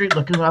middle of the street,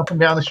 looking up and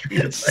down the street.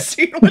 It's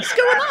what's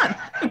going on?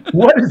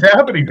 What is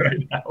happening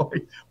right now?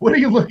 What are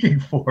you looking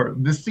for?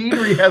 The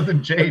scenery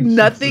hasn't changed.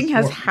 Nothing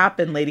has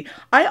happened, lady.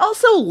 I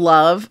also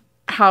love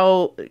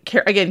how,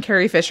 again,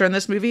 Carrie Fisher in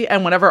this movie,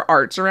 and whenever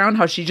Art's around,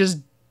 how she just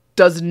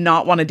does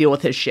not want to deal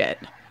with his shit.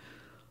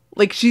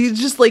 Like, she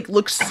just, like,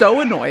 looks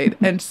so annoyed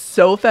and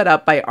so fed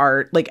up by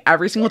Art. Like,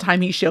 every single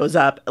time he shows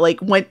up, like,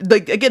 when,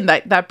 like, again,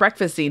 that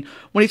breakfast scene,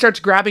 when he starts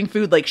grabbing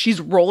food, like,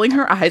 she's rolling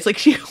her eyes. Like,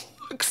 she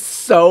looks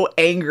so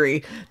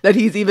angry that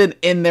he's even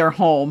in their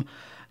home.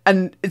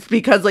 And it's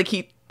because, like,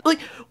 we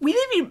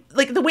didn't even,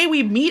 like, the way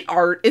we meet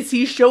Art is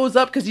he shows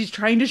up because he's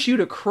trying to shoot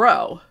a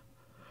crow.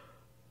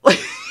 Like,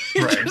 he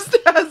just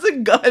has a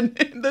gun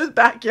in the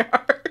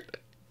backyard.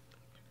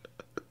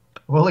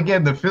 Well,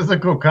 again, the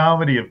physical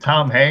comedy of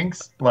Tom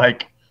Hanks,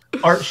 like,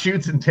 Art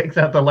shoots and takes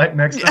out the light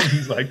next to him.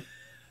 He's like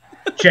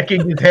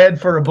checking his head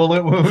for a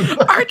bullet wound.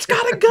 Art's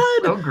got a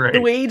gun. So great.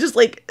 The way he just,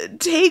 like,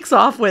 takes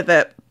off with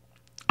it.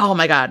 Oh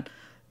my God.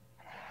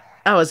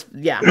 That was,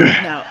 yeah.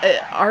 No,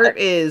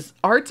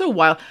 Art's a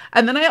wild.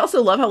 And then I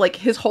also love how, like,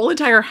 his whole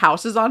entire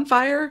house is on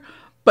fire,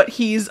 but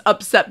he's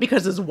upset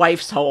because his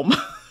wife's home.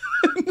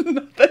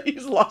 That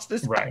he's lost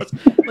his house.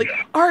 Like,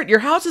 Art, your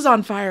house is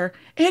on fire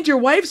and your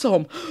wife's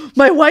home.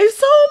 My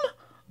wife's home?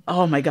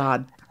 Oh my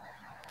God.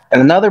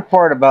 And another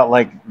part about,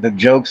 like, the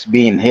jokes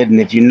being hidden,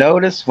 if you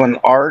notice when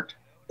Art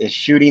is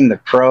shooting the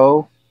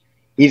crow,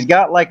 he's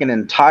got, like, an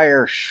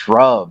entire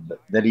shrub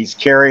that he's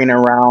carrying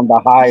around to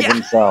hide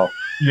himself.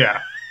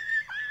 Yeah.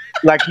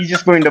 Like, he's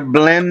just going to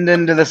blend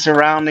into the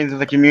surroundings of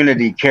the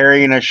community,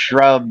 carrying a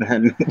shrub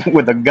and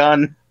with a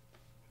gun.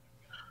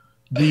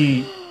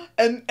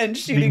 And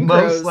shooting the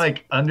crows. most,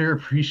 like,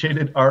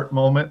 underappreciated Art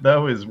moment,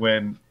 though, is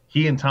when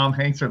he and Tom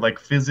Hanks are, like,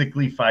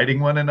 physically fighting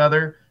one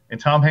another, and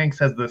Tom Hanks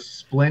has the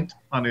splint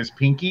on his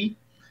pinky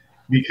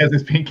because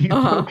his pinky is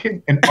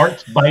broken, and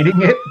Art's biting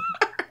it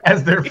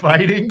as they're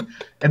fighting,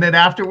 and then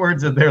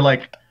afterwards they're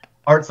like,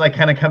 Art's, like,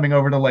 kind of coming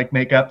over to, like,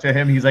 make up to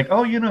him. He's like,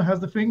 oh, how's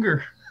the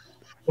finger?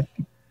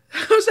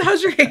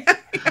 How's your hand?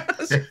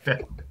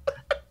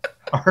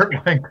 Art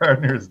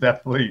Weingartner is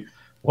definitely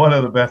one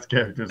of the best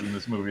characters in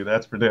this movie.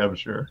 That's for damn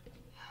sure.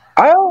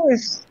 I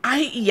always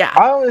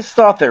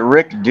thought that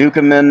Rick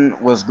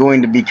Dukeman was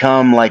going to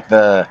become, like,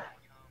 the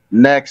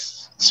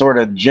next sort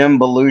of Jim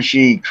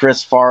Belushi,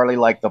 Chris Farley,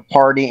 like the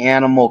party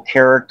animal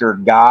character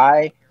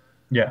guy.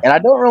 Yeah. And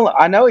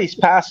I know he's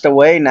passed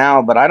away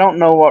now, but I don't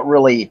know what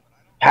really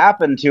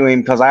happened to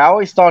him, because I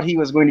always thought he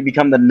was going to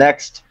become the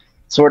next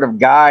sort of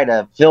guy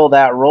to fill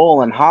that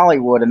role in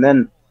Hollywood. And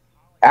then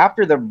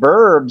after the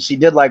Burbs, he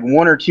did like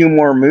one or two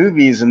more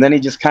movies, and then he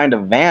just kind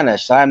of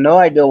vanished. I have no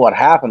idea what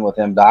happened with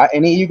him.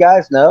 Any of you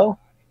guys know?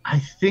 I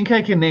think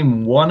I can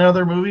name one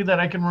other movie that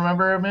I can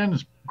remember him in.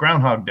 It's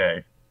Groundhog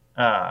Day.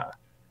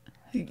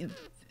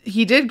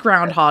 He did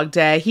Groundhog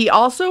Day. He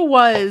also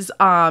was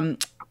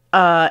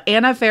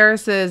Anna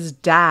Faris's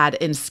dad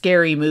in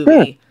Scary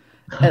Movie,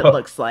 it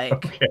looks like.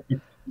 Okay.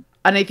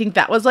 And I think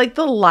that was like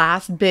the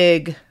last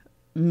big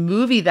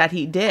movie that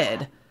he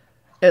did.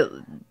 He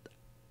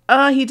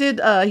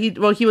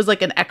was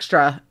like an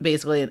extra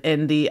basically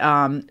in the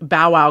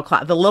Bow Wow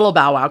the little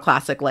Bow Wow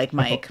classic, like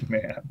Mike. Oh,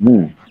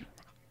 man.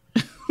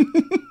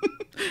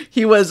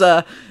 He was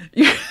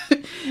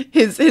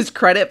his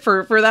credit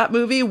for that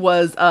movie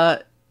was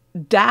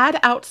Dad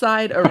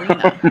Outside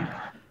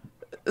Arena.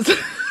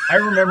 I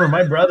remember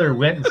my brother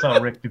went and saw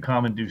Rick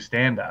Ducommun do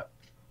stand up.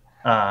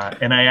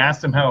 And I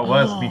asked him how it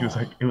was, and he was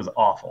like, it was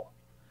awful.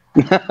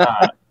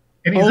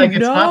 And he's like, it's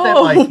not that,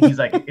 like, he's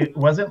like, it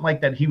wasn't like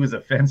that he was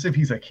offensive.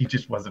 He's like, he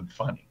just wasn't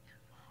funny.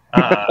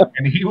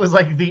 And he was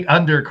like the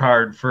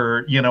undercard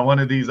for, one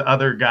of these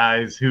other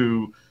guys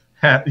who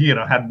had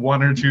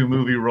one or two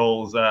movie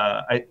roles. He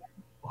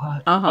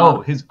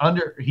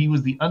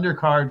was the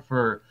undercard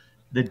for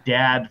the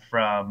dad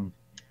from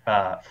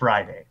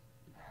Friday.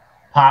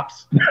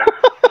 Pops.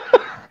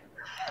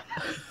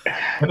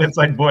 And it's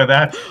like, boy,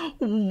 that's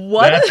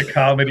a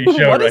comedy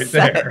show right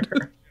there.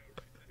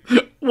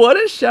 What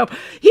a show.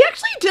 He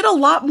actually did a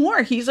lot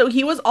more. He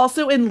was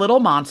also in Little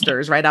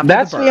Monsters right after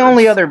That's the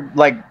only other,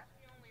 like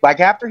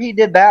after he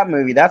did that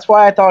movie, that's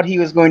why I thought he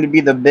was going to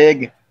be the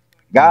big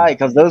guy,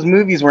 because those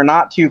movies were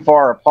not too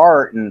far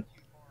apart, and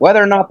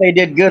whether or not they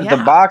did good at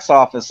the box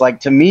office, like,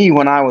 to me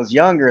when I was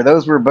younger,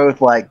 those were both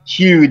like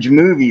huge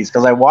movies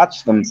because I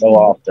watched them so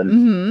often.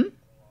 Mm-hmm.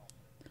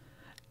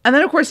 And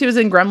then of course he was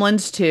in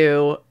Gremlins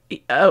 2.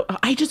 He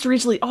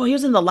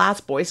was in The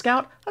Last Boy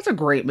Scout. That's a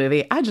great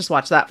movie. I just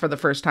watched that for the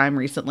first time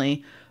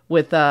recently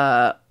with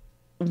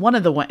one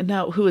of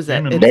the who is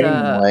it? Damon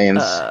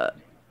Wayans.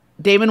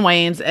 Damon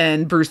Wayans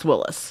and Bruce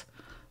Willis.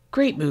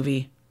 Great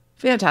movie.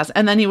 Fantastic.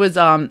 And then he was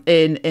in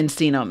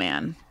Encino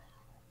Man.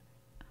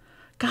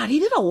 God, he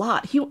did a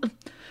lot. But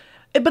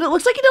it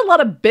looks like he did a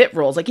lot of bit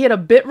roles. Like, he had a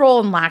bit role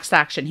in Last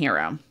Action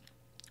Hero,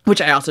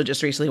 which I also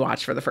just recently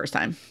watched for the first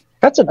time.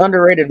 That's an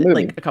underrated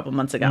movie. Like a couple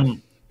months ago.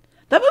 Mm.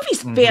 That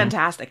movie's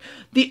fantastic.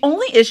 The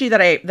only issue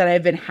that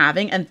I've been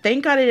having, and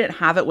thank God I didn't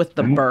have it with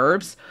the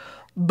Burbs,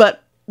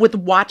 but with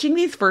watching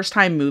these first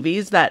time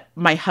movies that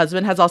my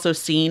husband has also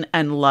seen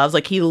and loves,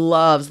 like, he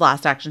loves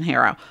Last Action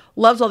Hero,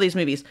 loves all these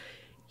movies.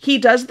 He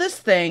does this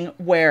thing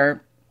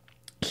where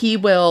he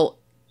will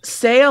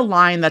say a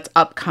line that's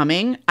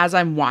upcoming as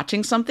I'm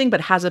watching something but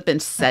hasn't been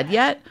said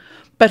yet,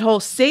 but he'll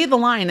say the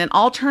line and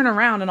I'll turn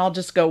around and I'll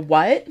just go,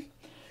 what?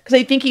 Because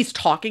I think he's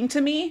talking to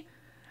me.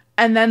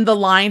 And then the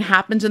line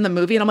happens in the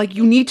movie, and I'm like,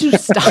 you need to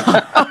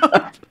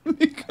stop.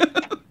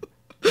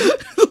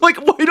 Like,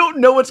 well, I don't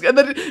know what's. And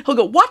then he'll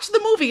go, watch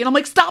the movie, and I'm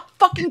like, stop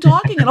fucking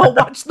talking, and I'll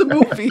watch the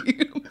movie.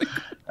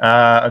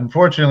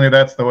 Unfortunately,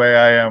 that's the way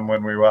I am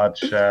when we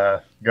watch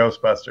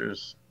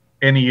Ghostbusters.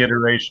 Any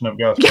iteration of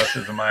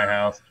Ghostbusters in my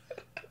house,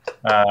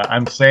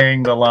 I'm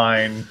saying the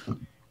line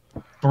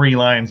 3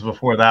 lines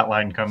before that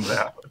line comes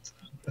out.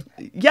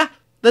 Yeah,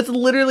 that's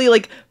literally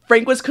like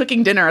Frank was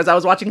cooking dinner as I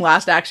was watching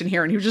Last Action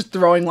Hero, and he was just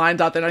throwing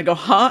lines out there, and I go,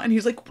 huh? And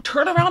he's like,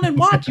 turn around and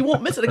watch, you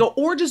won't miss it. I go,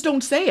 or just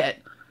don't say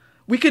it.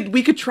 We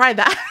could try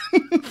that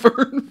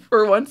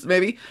for once,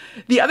 maybe.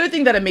 The other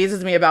thing that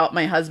amazes me about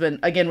my husband,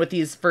 again, with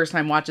these first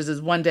time watches,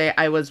 is one day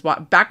I was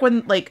back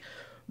when like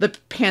the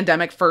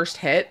pandemic first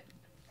hit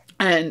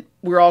and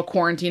we were all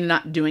quarantined and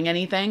not doing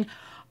anything.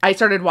 I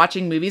started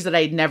watching movies that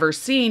I had never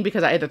seen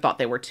because I either thought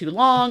they were too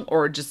long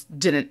or just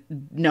didn't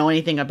know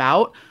anything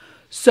about.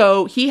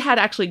 So he had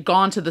actually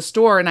gone to the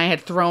store and I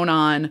had thrown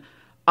on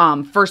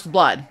First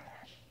Blood.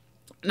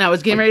 And I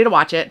was getting ready to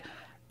watch it.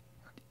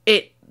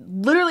 It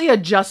literally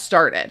had just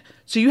started.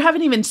 So you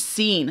haven't even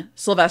seen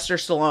Sylvester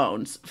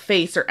Stallone's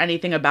face or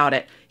anything about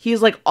it.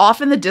 He's like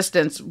off in the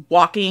distance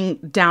walking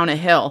down a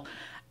hill.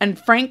 And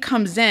Frank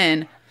comes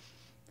in,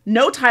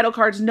 no title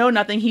cards, no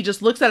nothing. He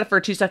just looks at it for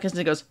 2 seconds and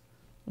he goes,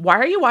 why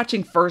are you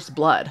watching First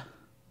Blood?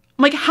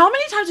 I'm like, how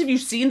many times have you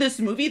seen this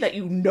movie that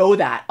you know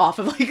that off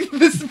of like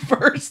this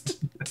first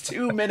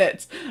 2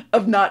 minutes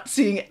of not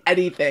seeing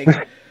anything?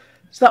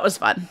 So that was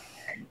fun.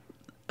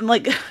 And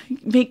like,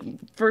 make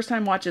first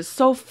time watches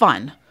so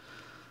fun.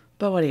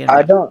 But what do you know?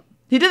 I don't.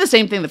 He did the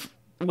same thing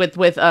with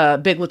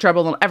Big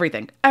Trouble and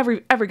everything.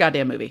 Every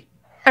goddamn movie.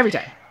 Every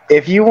time.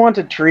 If you want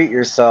to treat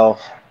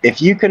yourself,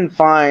 if you can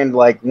find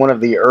like one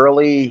of the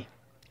early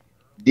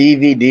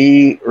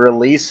DVD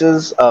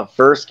releases of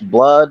First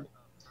Blood,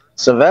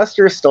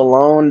 Sylvester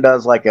Stallone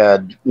does like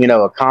a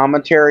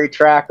commentary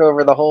track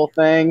over the whole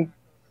thing.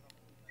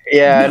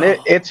 Yeah, no.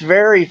 And it's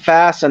very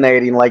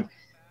fascinating. Like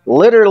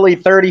literally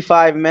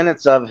 35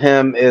 minutes of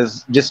him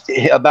is just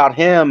about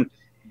him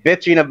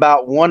bitching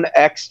about one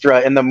extra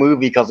in the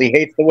movie because he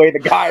hates the way the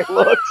guy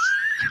looks.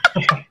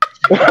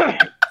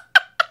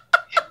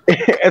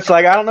 It's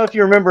like, I don't know if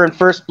you remember in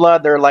First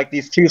Blood, there are like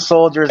these 2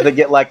 soldiers that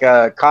get like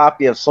a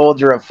copy of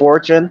Soldier of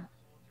Fortune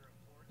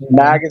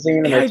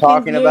magazine, and they're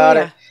talking about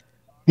it.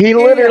 He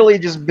literally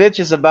just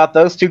bitches about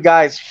those 2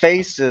 guys'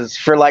 faces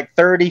for like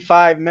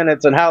 35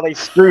 minutes and how they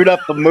screwed up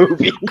the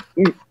movie.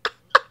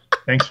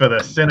 Thanks for the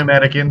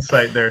cinematic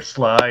insight there,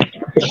 Sly.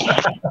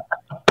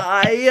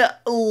 I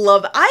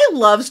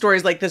love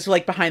stories like this,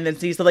 like behind the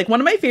scenes. So like one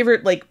of my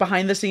favorite like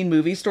behind the scene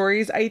movie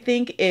stories, I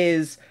think,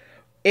 is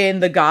in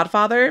The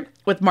Godfather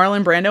with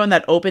Marlon Brando. In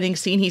that opening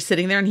scene, he's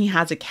sitting there and he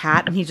has a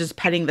cat and he's just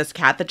petting this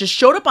cat that just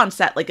showed up on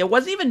set. Like it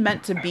wasn't even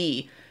meant to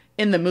be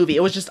in the movie.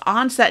 It was just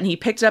on set and he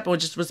picked it up and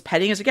just was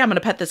petting. He's like, yeah, I'm gonna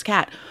pet this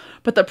cat.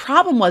 But the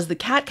problem was the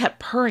cat kept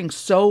purring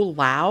so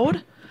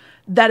loud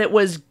that it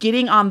was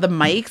getting on the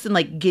mics and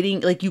like getting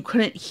like you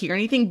couldn't hear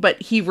anything,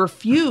 but he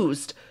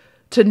refused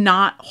to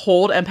not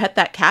hold and pet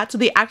that cat. So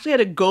they actually had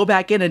to go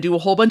back in and do a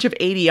whole bunch of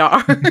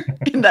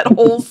ADR in that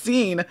whole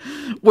scene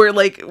where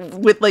like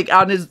with like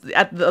on his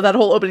that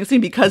whole opening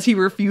scene because he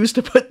refused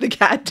to put the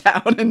cat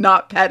down and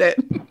not pet it.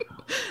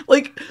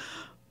 Like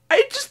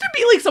I just to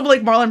be like someone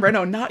like Marlon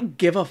Brando, not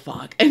give a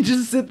fuck and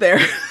just sit there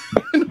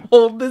and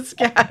hold this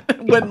cat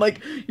when like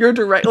you're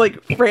direct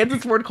like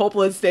Francis Ford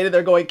Coppola is standing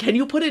there going, can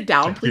you put it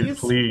down, please? Dude,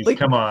 please, like,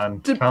 come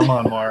on,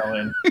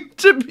 Marlon.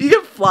 To be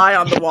a fly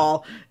on the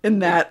wall in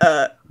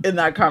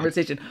that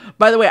conversation.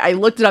 By the way, I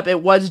looked it up.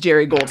 It was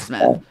Jerry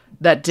Goldsmith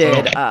that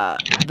did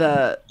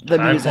the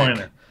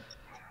music.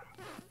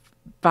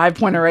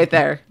 5-pointer right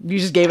there. You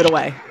just gave it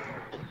away.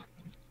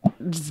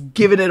 Just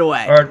giving it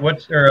away. All right,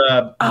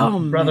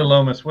 Brother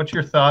Lomis, what's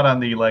your thought on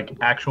the like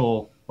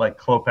actual like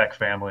Klopek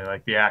family,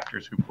 like the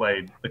actors who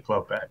played the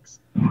Klopeks?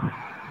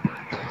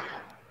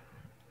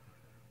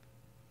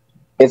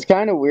 It's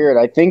kind of weird.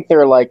 I think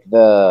they're like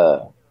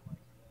the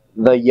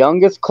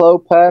youngest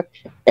Klopek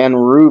and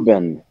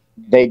Ruben.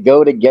 They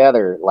go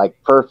together like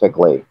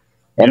perfectly.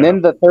 And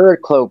then the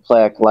third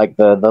Klopek, like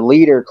the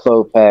leader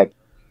Klopek,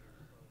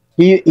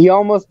 he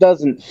almost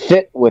doesn't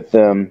fit with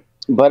them.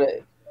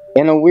 But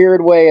in a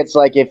weird way, it's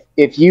like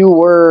if you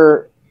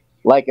were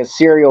like a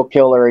serial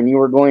killer and you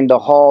were going to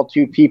haul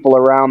 2 people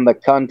around the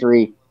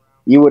country,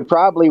 you would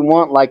probably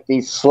want like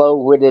these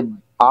slow-witted,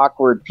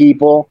 awkward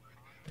people,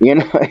 you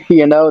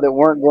know, that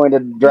weren't going to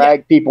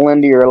drag people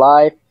into your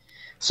life.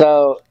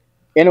 So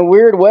in a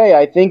weird way,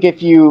 I think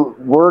if you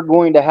were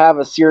going to have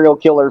a serial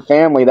killer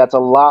family, that's a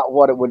lot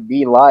what it would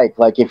be like.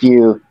 Like if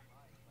you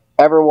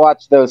ever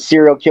watch those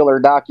serial killer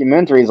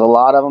documentaries, a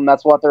lot of them,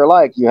 that's what they're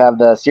like. You have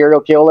the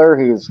serial killer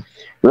who's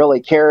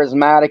really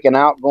charismatic and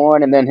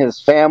outgoing, and then his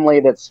family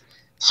that's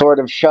sort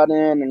of shut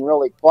in and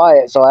really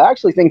quiet. So I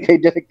actually think they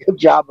did a good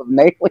job of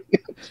nailing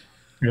it.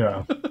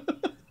 Yeah.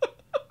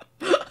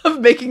 Of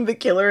making the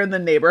killer in the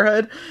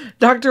neighborhood.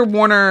 Dr.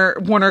 Warner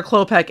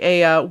Klopek,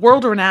 a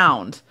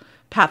world-renowned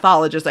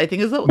pathologist, I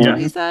think is what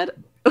he said.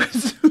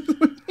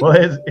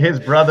 Well, his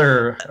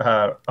brother,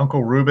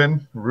 Uncle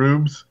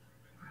Rubes,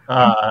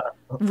 like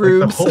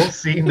the whole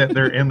scene that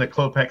they're in the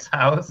Klopek's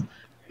house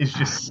is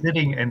just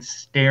sitting and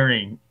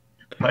staring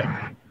like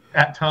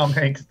at Tom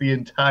Hanks the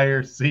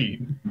entire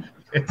scene.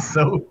 It's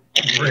so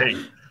great.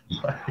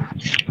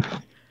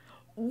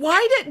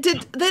 Why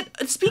did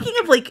that? Speaking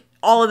of like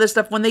all of this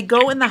stuff, when they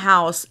go in the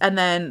house and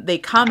then they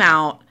come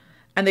out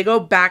and they go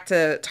back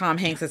to Tom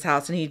Hanks's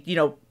house and he,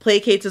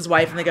 placates his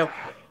wife and they go,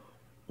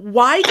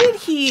 why did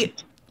he,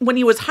 when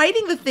he was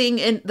hiding the thing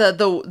in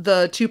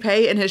the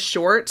toupee in his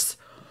shorts,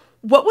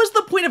 what was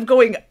the point of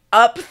going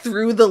up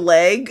through the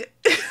leg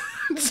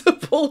to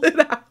pull it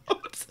out?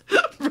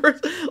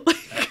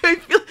 I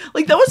feel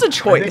like that was a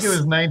choice. I think it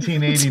was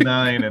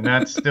 1989, and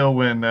that's still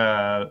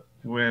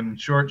when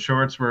short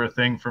shorts were a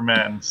thing for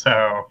men.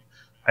 So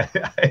I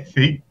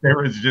think there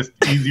was just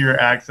easier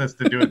access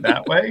to do it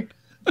that way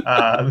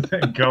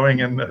than going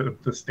in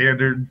the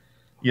standard,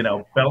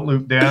 belt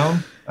loop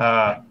down.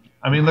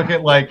 I mean, look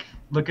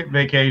at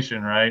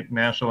Vacation, right?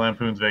 National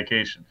Lampoon's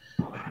Vacation.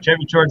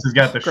 Chevy Shorts has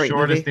got the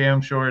shortest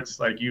damn shorts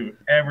like you've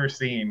ever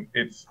seen.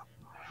 It's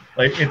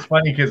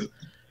funny because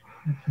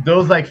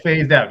those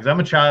phased out because I'm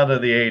a child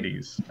of the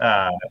 80s.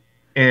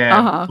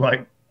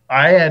 And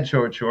I had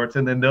short shorts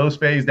and then those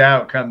phased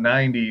out come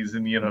 90s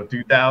and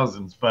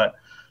 2000s. But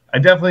I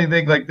definitely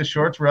think the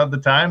shorts were of the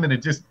time, and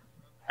it just,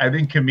 I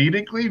think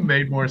comedically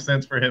made more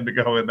sense for him to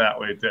go in that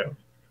way too.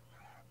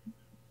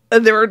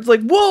 And they were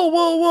like, whoa,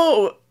 whoa,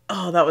 whoa.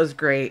 Oh, that was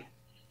great.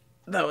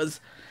 That was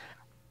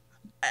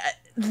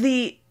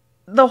the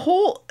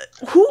whole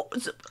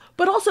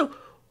but also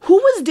who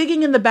was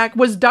digging in the back?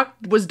 Was Dr.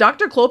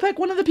 Klopek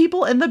one of the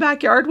people in the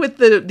backyard with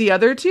the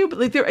other two?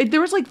 But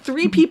there was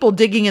 3 people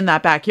digging in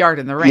that backyard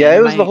in the rain. Yeah,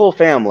 it was the whole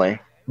family.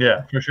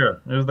 Yeah, for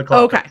sure. It was the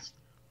Klopeks.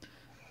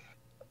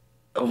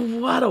 Okay.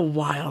 What a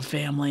wild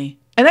family.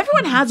 And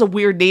everyone has a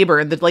weird neighbor,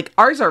 and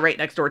ours are right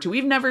next door too.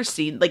 We've never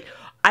seen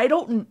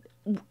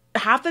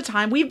half the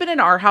time we've been in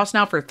our house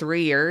now for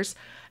 3 years,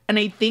 and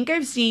I think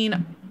I've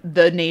seen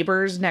the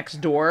neighbors next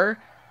door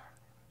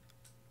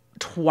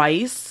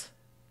twice.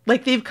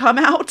 They've come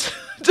out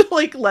to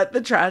let the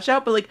trash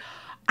out, but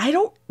I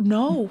don't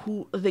know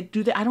who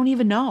do they. I don't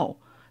even know.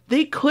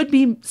 They could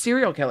be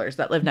serial killers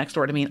that live next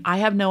door to me. I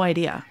have no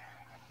idea.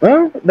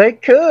 Well, they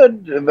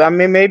could. I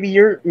mean, maybe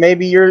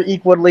you're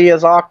equally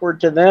as awkward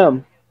to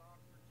them.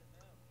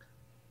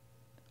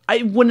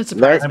 I wouldn't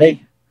surprise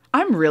me.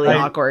 I'm really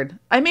awkward.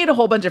 I made a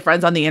whole bunch of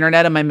friends on the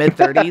internet in my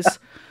mid-30s.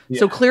 Yeah.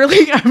 So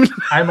clearly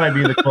I might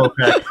be the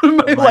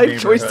Klopek. My life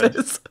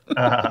choices.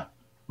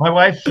 My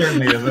wife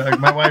certainly is.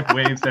 My wife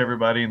waves to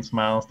everybody and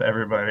smiles to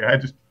everybody. I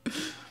just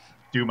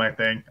do my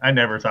thing. I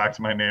never talk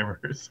to my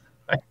neighbors.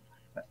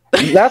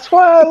 That's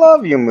why I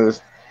love you, Moose.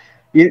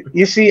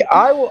 You see,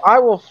 I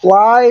will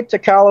fly to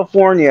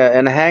California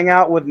and hang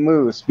out with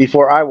Moose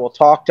before I will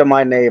talk to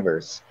my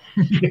neighbors.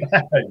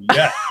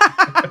 Yeah.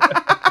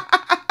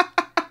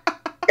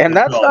 And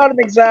that's not an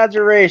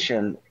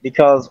exaggeration,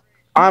 because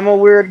I'm a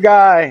weird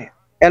guy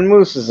and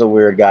Moose is a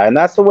weird guy, and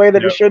that's the way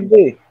that it should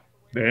be.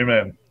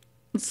 Amen.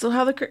 So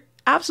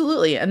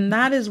absolutely, and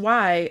that is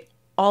why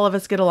all of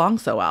us get along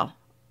so well.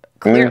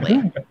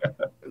 Clearly.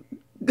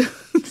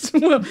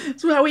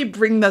 So how we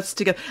bring this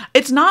together.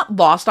 It's not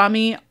lost on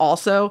me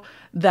also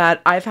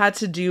that I've had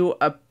to do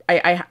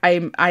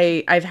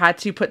I've had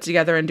to put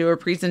together and do a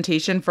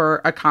presentation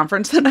for a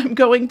conference that I'm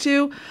going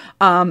to,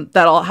 that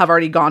I'll have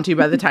already gone to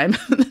by the time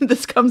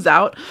this comes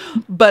out.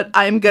 But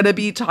I'm going to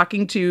be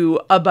talking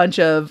to a bunch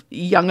of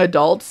young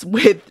adults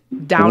with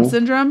Down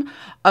syndrome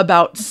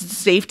about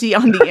safety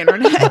on the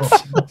internet.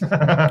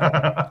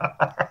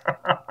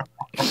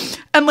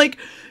 And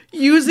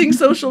using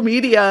social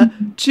media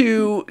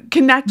to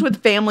connect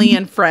with family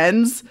and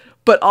friends,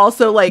 but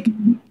also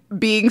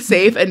being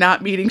safe and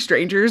not meeting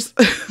strangers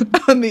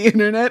on the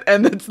internet.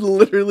 And that's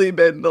literally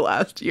been the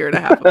last year and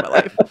a half of my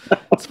life.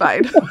 It's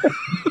fine.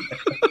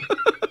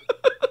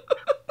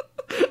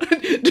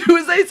 Do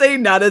as I say,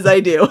 not as I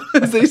do.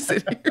 As I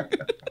sit here.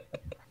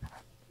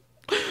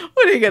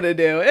 What are you gonna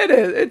do?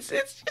 It's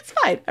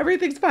fine.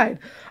 Everything's fine.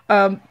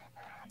 But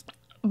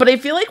I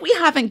feel like we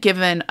haven't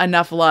given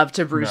enough love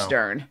to Bruce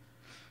Dern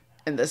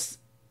in this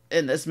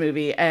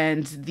movie,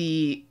 and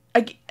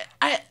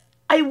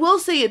I will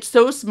say it's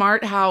so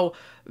smart how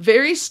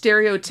very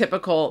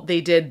stereotypical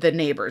they did the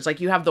neighbors.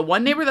 You have the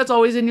one neighbor that's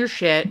always in your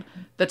shit,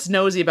 that's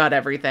nosy about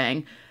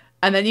everything.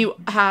 And then you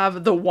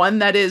have the one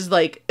that is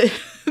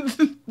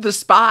the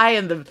spy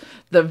and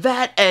the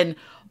vet and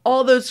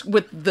all those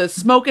with the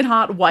smoking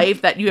hot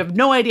wife that you have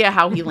no idea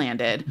how he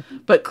landed,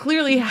 but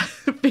clearly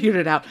figured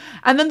it out.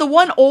 And then the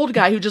one old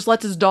guy who just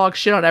lets his dog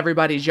shit on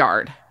everybody's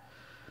yard.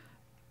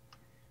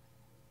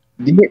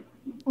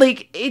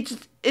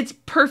 It's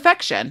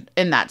perfection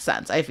in that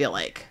sense, I feel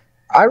like.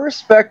 I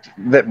respect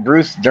that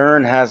Bruce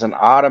Dern has an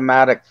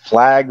automatic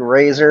flag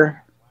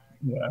raiser.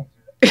 Yeah.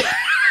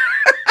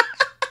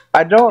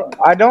 I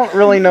don't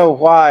really know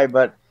why,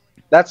 but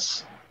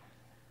it's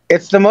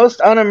the most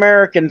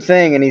un-American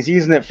thing, and he's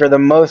using it for the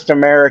most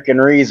American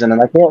reason,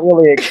 and I can't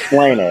really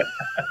explain it.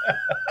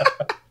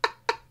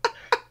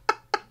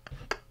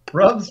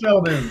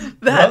 Rumsfeld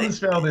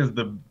is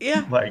the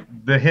like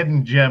the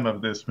hidden gem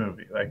of this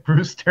movie. Like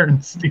Bruce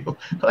Dern steal,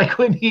 like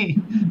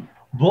when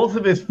both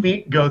of his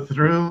feet go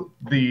through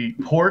the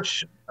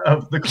porch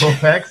of the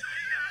Klopex,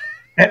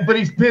 but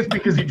he's pissed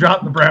because he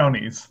dropped the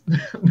brownies.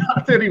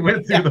 Not that he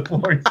went through the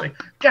floor. He's like,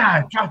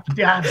 God, drop the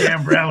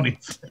goddamn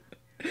brownies.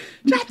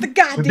 Drop the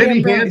goddamn But then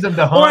he brownies. hands them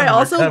to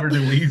Hans, covered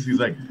in leaves. He's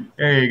like,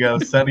 there you go,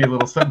 Sonny, a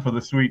little something for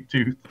the sweet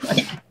tooth.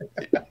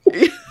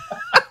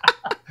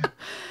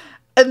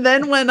 And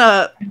then when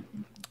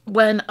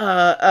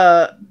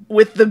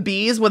with the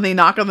bees, when they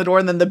knock on the door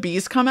and then the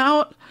bees come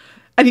out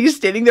and he's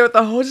standing there with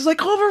the hose, he's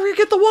like, over here,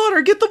 get the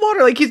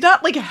water. Like, he's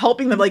not like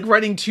helping them, like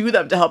running to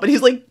them to help, but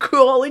he's like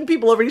calling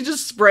people over. He's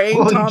just spraying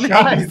Tom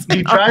Hanks.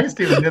 He tries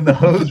to, and then the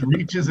hose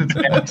reaches its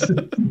max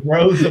and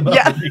throws him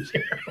up in the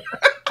air.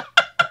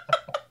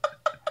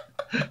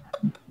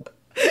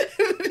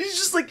 He's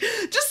just like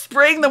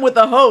spraying them with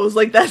the hose,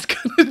 like that's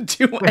gonna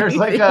do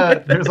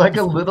anything. There's like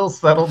a little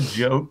subtle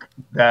joke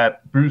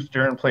that Bruce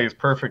Dern plays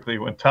perfectly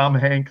when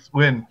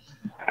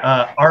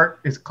Art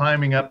is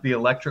climbing up the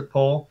electric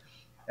pole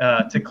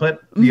to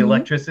clip the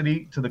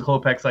electricity to the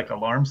Klopex like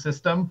alarm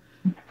system.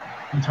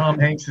 And Tom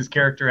Hanks, his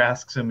character,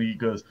 asks him, he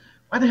goes,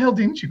 "Why the hell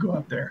didn't you go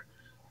up there?"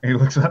 And he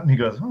looks up and he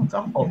goes, "Oh, it's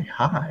awfully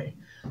high."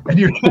 And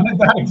you're kind of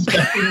not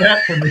expecting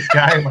that from this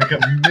guy in like a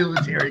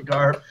military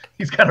garb.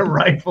 He's got a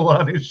rifle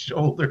on his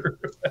shoulder.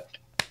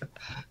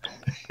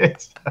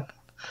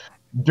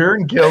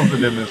 Dern kills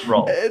it in this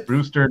role.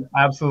 Bruce Dern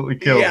absolutely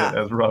kills it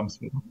as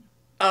Rumsfeld.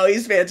 Oh,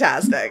 he's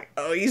fantastic.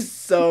 Oh, he's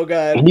so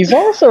good. He's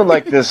also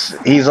like this.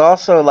 He's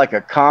also like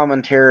a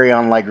commentary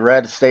on like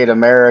Red State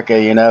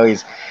America. You know,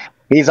 he's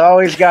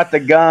always got the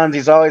guns.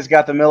 He's always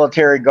got the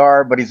military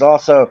garb, but he's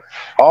also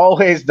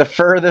always the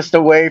furthest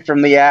away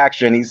from the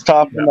action. He's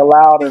talking the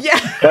loudest,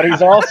 but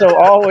he's also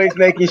always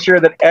making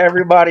sure that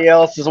everybody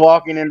else is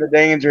walking into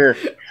danger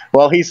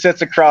while he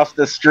sits across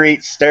the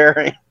street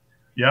staring.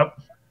 Yep.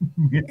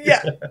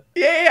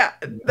 Yeah.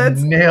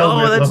 That's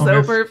Lomis.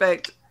 So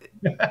perfect.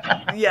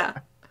 Yeah.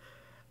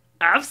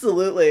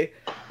 Absolutely.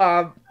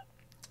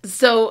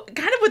 So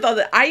kind of with all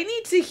that, I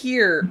need to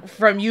hear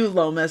from you,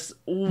 Lomis,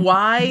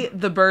 why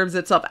The Burbs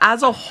itself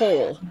as a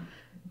whole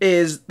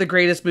is the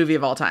greatest movie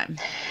of all time.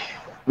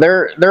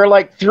 There are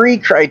like three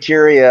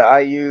criteria I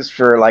use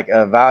for like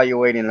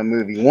evaluating a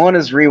movie. One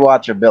is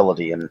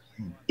rewatchability, and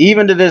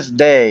even to this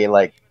day,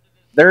 like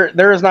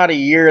there is not a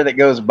year that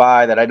goes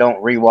by that I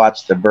don't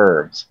rewatch The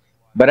Burbs.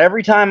 But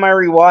every time I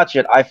rewatch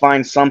it, I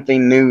find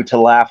something new to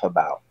laugh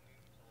about.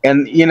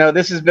 And you know,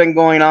 this has been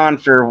going on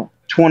for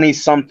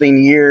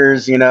 20-something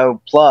years, you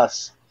know,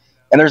 plus,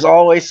 and there's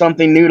always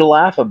something new to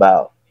laugh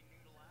about.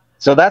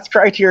 So that's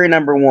criteria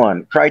number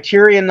one.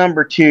 Criteria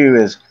number two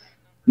is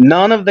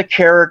none of the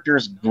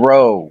characters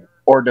grow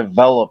or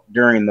develop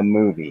during the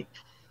movie.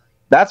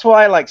 That's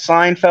why, like,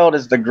 Seinfeld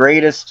is the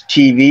greatest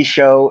TV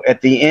show.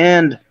 At the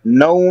end,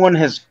 no one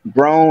has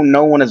grown,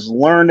 no one has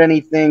learned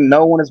anything,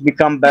 no one has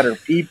become better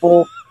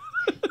people.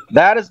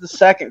 That is the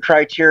second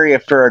criteria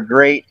for a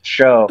great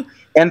show.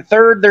 And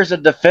third, there's a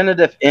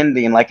definitive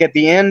ending. Like at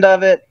the end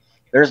of it,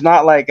 there's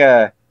not like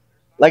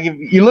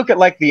if you look at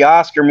like the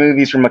Oscar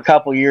movies from a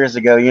couple years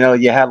ago, you know,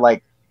 you had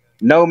like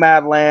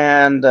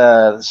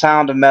Nomadland,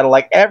 Sound of Metal.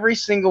 Like every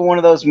single one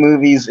of those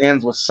movies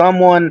ends with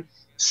someone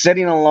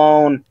sitting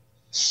alone,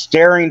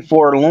 staring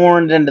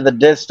forlorn into the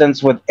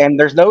distance and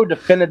there's no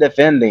definitive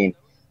ending.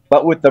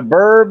 But with The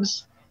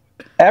Burbs,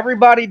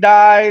 everybody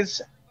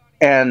dies,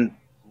 and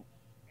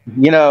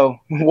you know,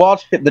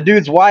 the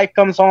dude's wife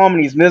comes home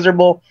and he's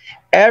miserable.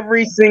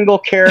 Every single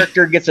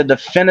character gets a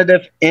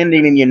definitive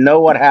ending, and you know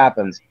what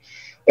happens.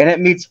 And it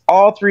meets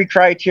all three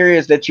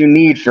criteria that you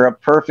need for a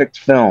perfect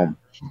film.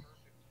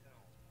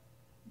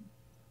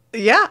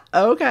 Yeah,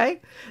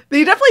 okay.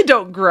 They definitely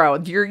don't grow.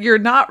 You're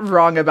not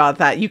wrong about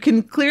that. You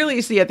can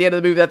clearly see at the end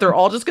of the movie that they're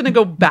all just going to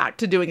go back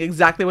to doing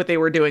exactly what they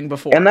were doing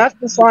before. And that's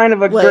the sign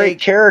of a great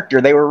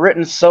character. They were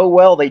written so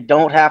well, they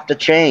don't have to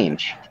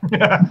change.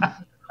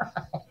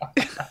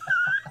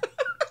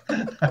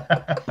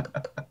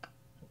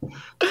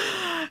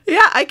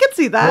 Yeah, I can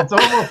see that. It's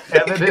almost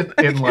evident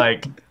in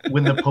like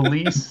when the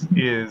police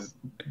is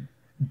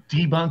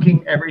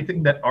debunking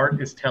everything that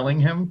Art is telling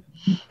him.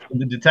 And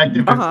the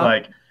detective is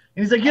like, and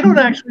he's like, "You don't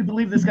actually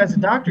believe this guy's a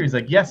doctor?" He's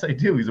like, "Yes, I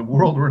do. He's a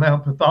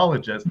world-renowned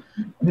pathologist."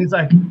 And he's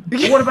like,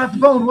 "What about the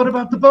bone? What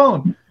about the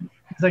bone?"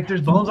 He's like,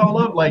 "There's bones all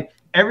over." Like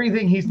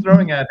everything he's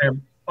throwing at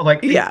him,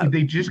 like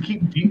they just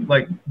keep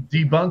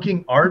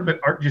debunking Art, but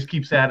Art just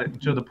keeps at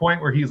it to the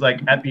point where he's like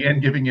at the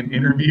end giving an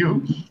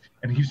interview.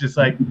 And he's just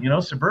like, you know,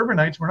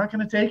 suburbanites, we're not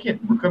going to take it.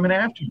 We're coming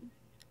after you.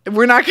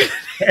 We're not going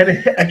to. And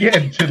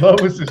again, to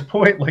Lois's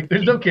point, like,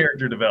 there's no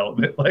character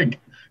development. Like,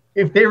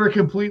 if they were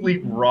completely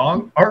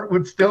wrong, Art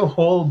would still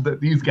hold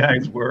that these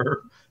guys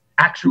were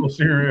actual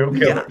serial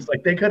killers. Yeah.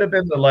 Like, they could have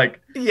been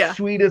the,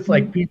 sweetest,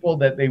 people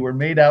that they were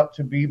made out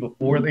to be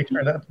before they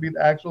turned out to be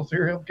the actual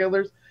serial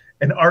killers.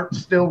 And Art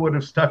still would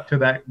have stuck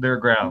to their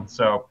ground.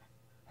 So,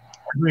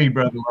 agree,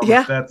 brother.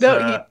 Lois, that's,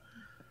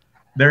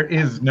 there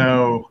is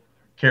no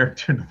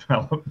character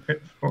development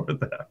for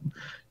them.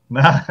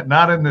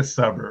 Not in this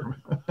suburb.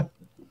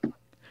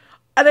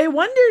 And I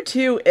wonder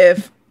too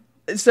if,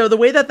 so the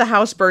way that the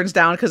house burns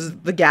down because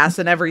of the gas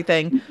and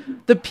everything,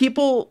 the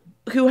people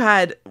who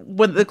had,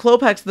 when the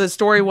Klopex, the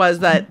story was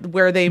that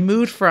where they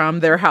moved from,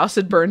 their house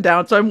had burned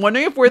down. So I'm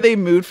wondering if where they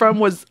moved from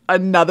was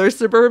another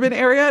suburban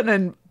area, and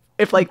then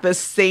if like the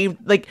same,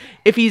 like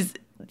if he's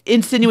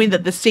insinuating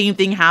that the same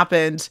thing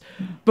happened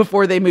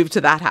before they moved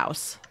to that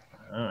house.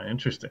 Oh,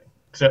 interesting.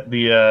 Except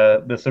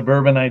the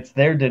suburbanites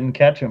there didn't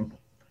catch him.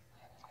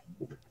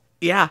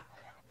 Yeah.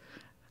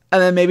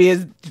 And then maybe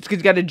he's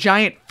got a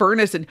giant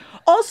furnace. And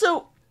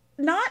also,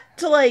 not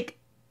to like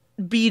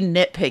be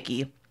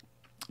nitpicky,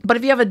 but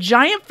if you have a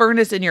giant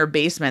furnace in your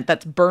basement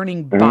that's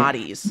burning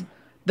bodies,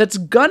 that's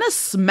gonna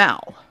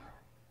smell.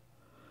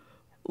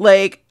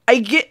 Like, I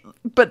get,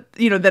 but,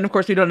 you know, then of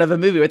course we don't have a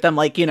movie with them,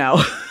 like, you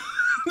know,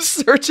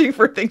 searching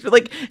for things. But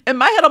like, in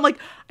my head, I'm like,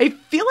 I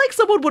feel like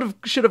someone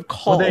should have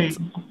called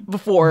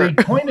before.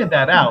 They pointed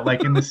that out.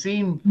 Like in the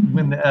scene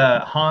when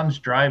Hans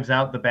drives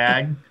out the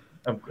bag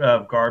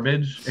of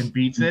garbage and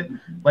beats it,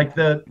 like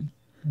the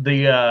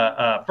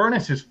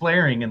furnace is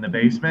flaring in the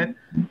basement,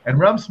 and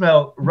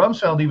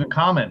Rumsfeld even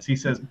comments. He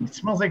says, "It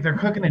smells like they're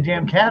cooking a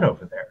damn cat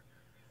over there."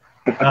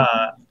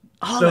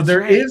 So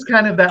there is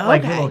kind of that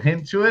like little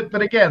hint to it,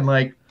 but again,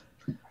 like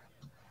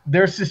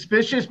they're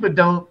suspicious, but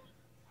don't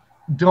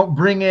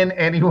bring in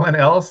anyone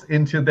else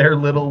into their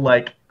little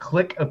like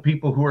clique of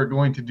people who are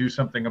going to do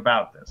something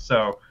about this.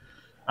 So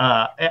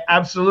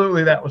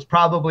absolutely, that was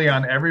probably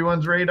on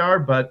everyone's radar,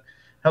 but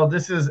hell,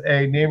 this is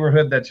a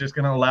neighborhood that's just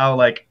going to allow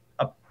like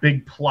a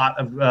big plot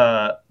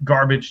of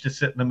garbage to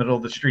sit in the middle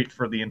of the street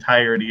for the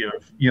entirety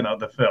of, you know,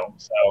 the film.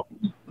 So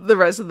the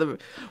rest of the,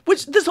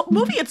 which this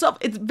movie itself,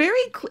 it's very,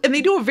 and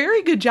they do a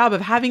very good job of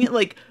having it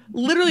like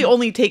literally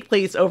only take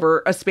place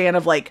over a span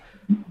of like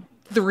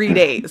 3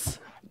 days.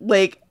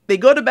 Like they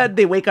go to bed,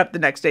 they wake up the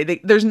next day.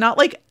 There's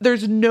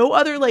no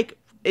other like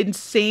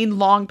insane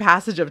long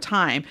passage of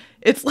time.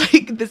 It's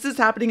like this is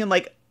happening in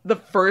like the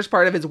first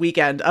part of his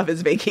weekend of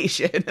his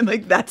vacation, and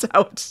like that's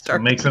how it starts.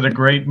 It makes it a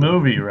great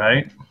movie,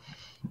 right?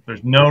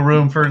 There's no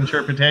room for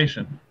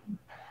interpretation.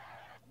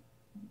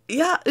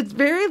 Yeah, it's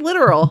very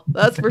literal.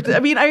 That's for. I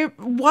mean, I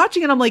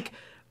watching it, I'm like,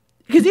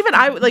 because even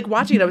I like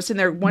watching it, I was sitting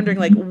there wondering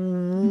like,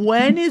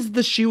 when is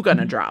the shoe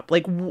gonna drop?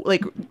 Like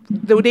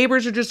the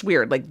neighbors are just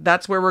weird. Like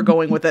that's where we're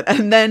going with it,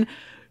 and then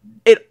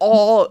it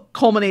all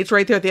culminates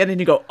right there at the end,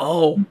 and you go,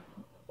 oh,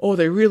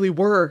 they really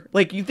were.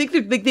 Like you think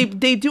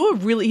they do a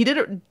really. He did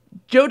it.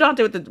 Joe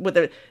Dante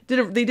they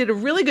did a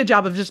really good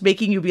job of just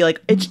making you be like,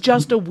 it's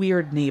just a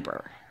weird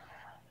neighbor.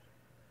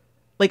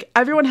 Like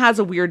everyone has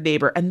a weird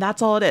neighbor, and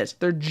that's all it is.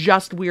 They're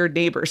just weird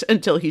neighbors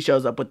until he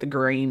shows up with the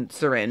green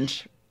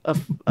syringe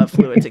of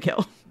fluid to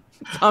kill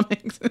Tom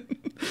Hanks,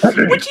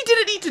 which he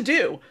didn't need to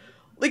do.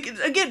 Like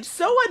again,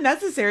 so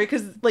unnecessary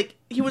because like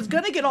he was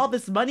gonna get all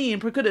this money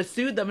and could have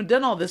sued them and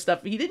done all this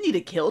stuff. He didn't need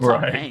to kill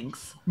Tom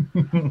Hanks.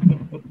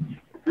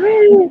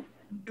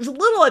 It was a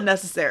little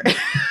unnecessary.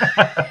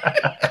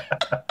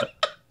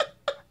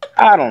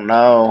 I don't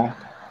know.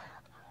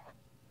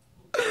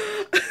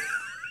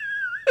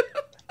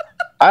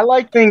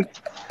 I think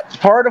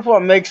part of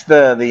what makes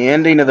the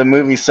ending of the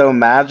movie so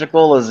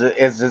magical is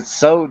it's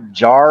so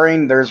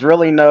jarring. There's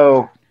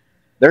no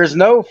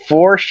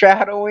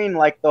foreshadowing.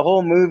 Like the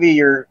whole movie,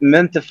 you're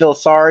meant to feel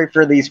sorry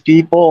for these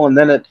people, and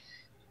then it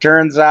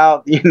turns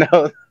out, you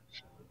know,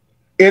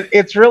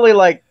 it's really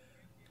like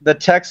the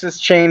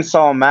Texas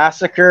Chainsaw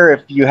Massacre.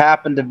 If you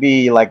happen to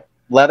be like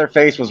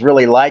Leatherface was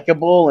really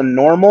likable and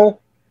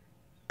normal.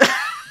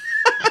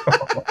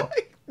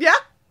 Yeah.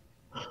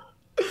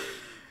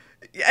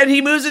 And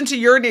he moves into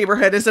your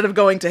neighborhood instead of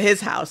going to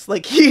his house.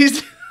 Like he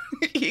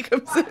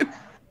comes in.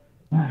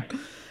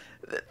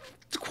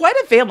 It's quite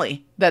a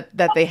family that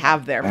they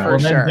have there for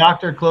sure.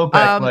 Dr.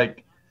 Klopek,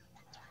 like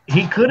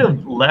he could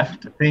have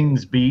left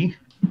things be.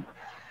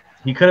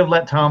 He could have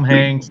let Tom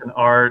Hanks and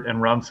Art and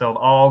Rumsfeld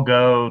all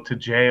go to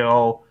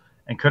jail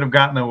and could have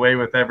gotten away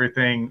with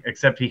everything,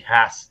 except he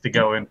has to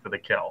go in for the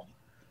kill.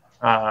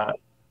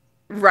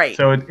 Right.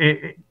 So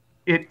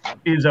it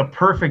is a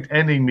perfect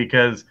ending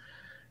because,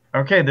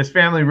 okay, this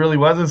family really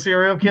was a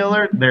serial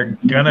killer. They're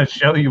going to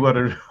show you what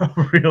a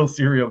real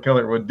serial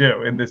killer would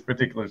do in this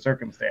particular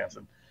circumstance.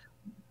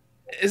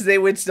 Is they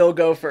would still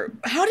go for,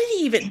 how did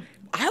he even,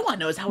 I want to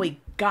know is how he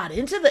got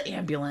into the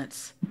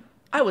ambulance.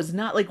 I was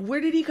not like, where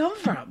did he come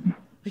from?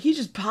 Like, he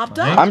just popped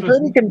up. I'm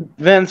pretty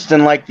convinced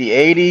in like the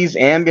 80s,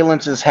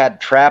 ambulances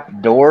had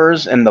trap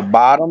doors in the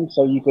bottom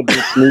so you could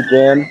just sneak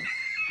in.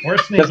 Or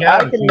sneak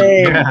out.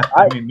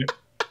 I mean,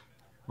 a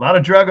lot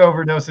of drug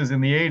overdoses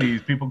in the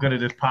 80s. People could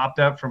have just popped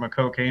up from a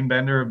cocaine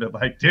bender and been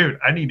like, dude,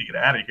 I need to get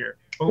out of here.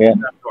 Open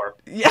that door.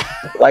 Yeah.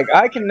 Like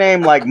I can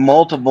name like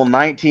multiple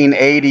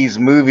 1980s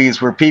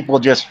movies where people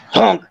just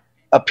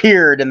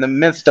appeared in the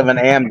midst of an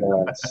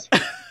ambulance.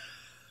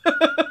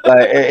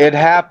 It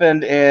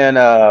happened in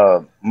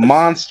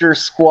Monster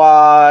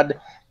Squad,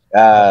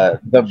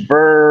 the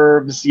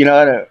Burbs. You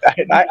know,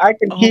 I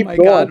can keep going.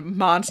 Oh my God,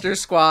 Monster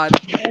Squad!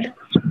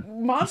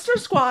 Monster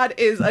Squad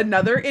is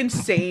another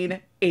insane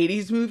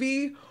 80s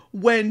movie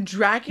when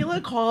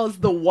Dracula calls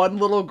the one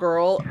little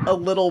girl a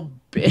little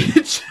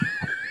bitch,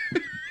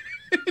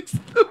 it's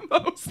the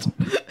most.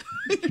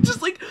 You're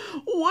just like,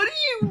 what are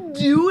you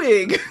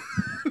doing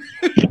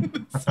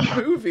in this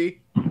movie?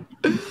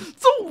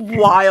 It's a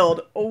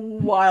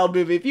wild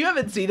movie. If you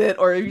haven't seen it,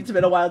 or if it's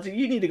been a while,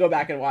 you need to go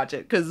back and watch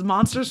it, because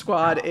Monster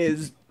Squad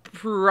is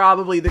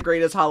probably the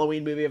greatest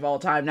Halloween movie of all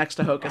time, next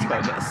to Hocus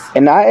Pocus.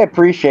 And I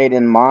appreciate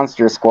in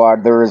Monster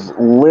Squad, there is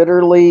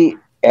literally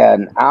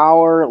an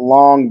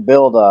hour-long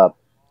build-up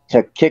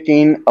to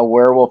kicking a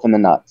werewolf in the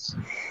nuts.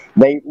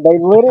 They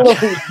literally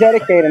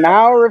dedicate an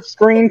hour of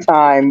screen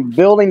time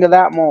building to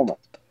that moment.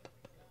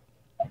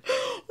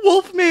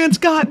 Wolfman's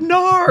got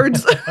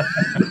nards. One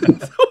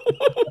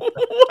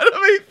of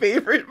my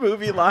favorite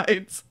movie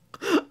lines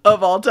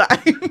of all time.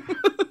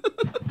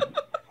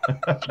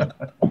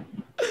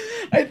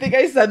 I think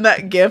I send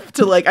that GIF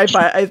to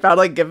I found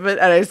like GIF it,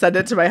 and I send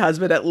it to my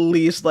husband at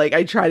least,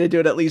 I try to do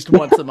it at least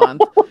once a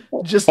month.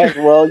 Just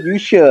well, you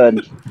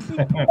should.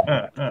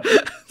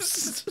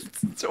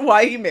 It's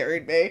why he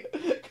married me,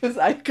 because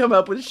I come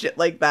up with shit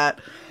like that.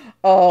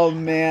 Oh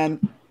man.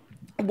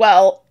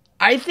 Well,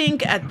 I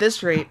think at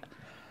this rate,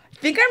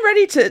 I'm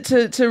ready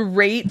to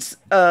rate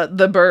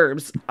the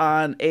Burbs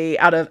on a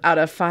out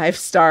of 5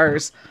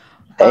 stars.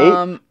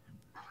 8?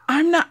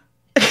 I'm not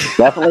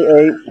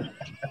Definitely 8.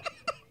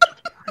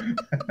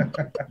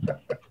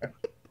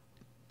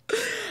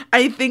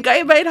 I think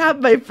I might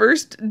have my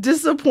first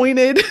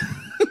disappointed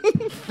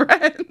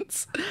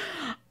friends.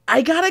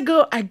 I gotta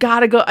go. I'm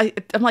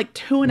like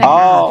 2.5.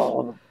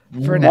 Oh,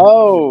 for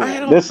no.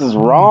 now. This is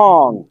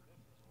wrong.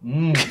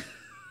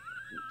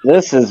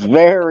 This is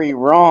very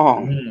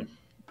wrong.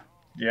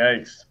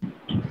 Yikes.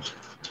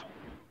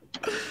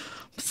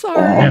 Sorry.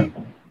 Yeah.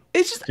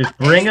 It's just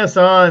bring us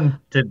on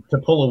to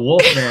pull a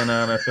Wolfman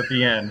on us at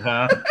the end,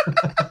 huh?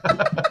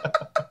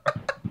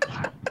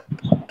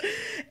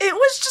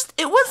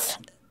 It was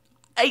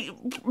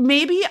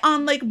maybe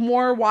on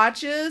more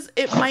watches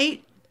it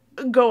might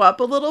go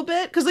up a little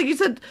bit, because like you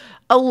said,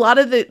 a lot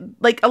of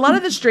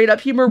the straight up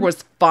humor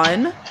was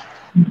fun,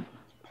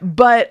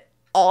 but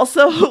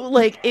also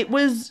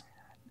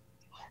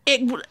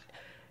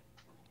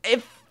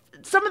if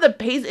some of the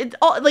pace, it's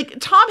all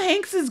Tom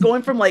Hanks is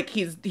going from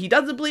he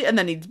doesn't bleed, and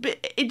then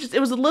it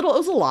was a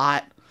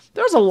lot.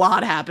 There was a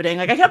lot happening.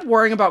 I kept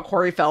worrying about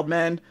Corey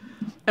Feldman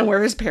and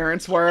where his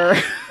parents were.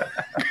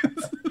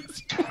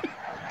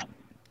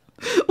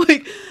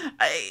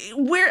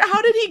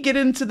 How did he get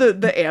into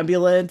the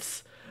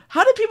ambulance?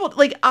 How did people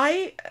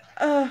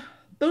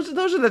those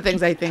are the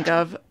things I think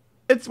of.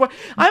 It's what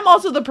I'm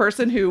also the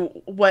person who,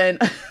 when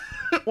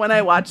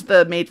I watch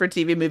the made for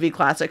TV movie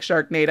classic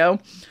Sharknado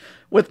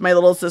with my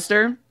little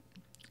sister,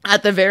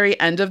 at the very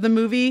end of the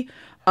movie,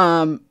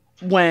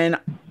 when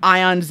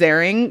Ion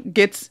Ziering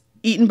gets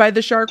eaten by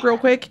the shark real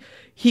quick,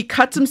 he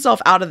cuts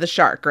himself out of the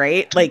shark,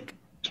 right?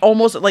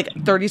 Almost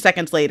 30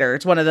 seconds later.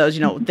 It's one of those,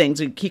 things.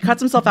 He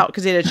cuts himself out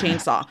because he had a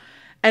chainsaw.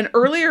 And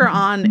earlier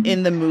on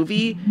in the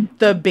movie,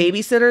 the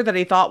babysitter that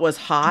he thought was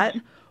hot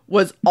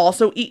was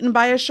also eaten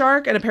by a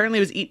shark. And apparently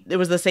it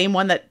was the same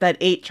one that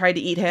tried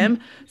to eat him.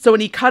 So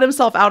when he cut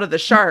himself out of the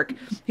shark,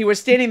 he was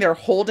standing there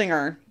holding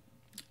her,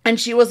 and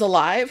she was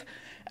alive.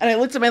 And I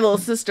looked at my little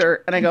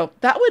sister and I go,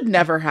 that would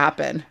never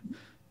happen.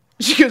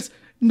 She goes,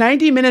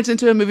 90 minutes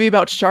into a movie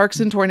about sharks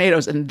and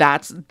tornadoes, and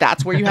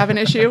that's where you have an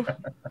issue?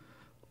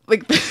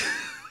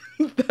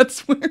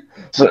 That's where.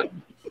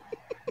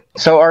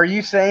 So are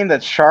you saying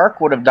that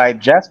shark would have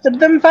digested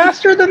them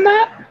faster than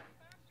that?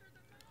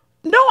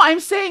 No, I'm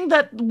saying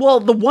that, well,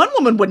 the one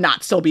woman would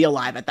not still be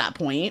alive at that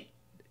point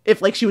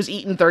if she was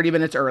eaten 30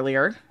 minutes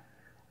earlier.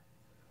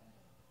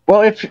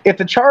 Well, if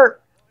the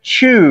shark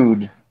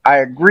chewed, I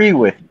agree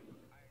with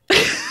you.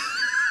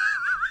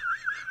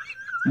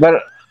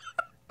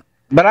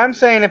 But I'm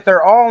saying if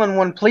they're all in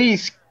one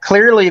piece,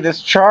 clearly this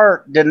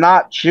shark did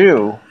not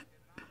chew.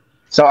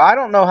 So I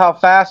don't know how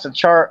fast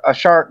a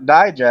shark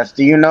digests.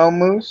 Do you know,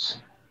 Moose?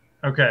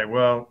 Okay,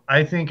 well,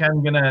 I think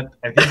we're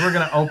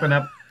gonna open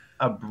up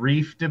a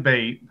brief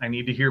debate. I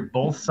need to hear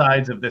both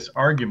sides of this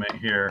argument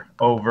here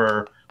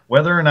over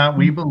whether or not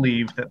we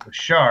believe that the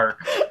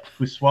shark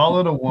who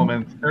swallowed a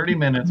woman 30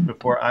 minutes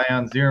before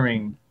Ion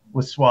Ziering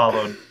was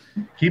swallowed.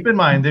 Keep in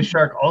mind, this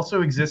shark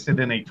also existed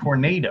in a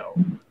tornado,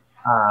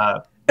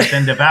 but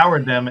then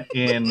devoured them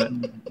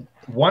in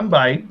one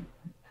bite.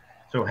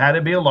 So had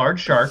it be a large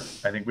shark,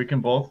 I think we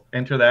can both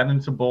enter that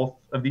into both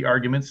of the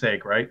argument's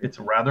sake, right? It's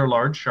a rather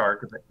large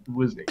shark. It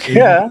was able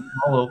to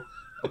swallow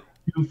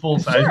 2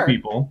 full-size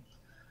people.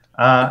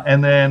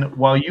 And then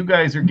while you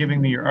guys are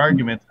giving me your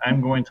arguments,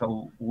 I'm going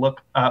to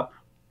look up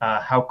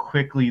how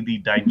quickly the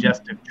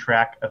digestive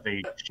tract of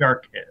a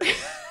shark is.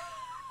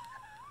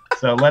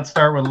 So let's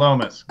start with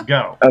Lomis.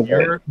 Go.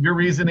 Okay. Your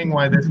reasoning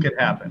why this could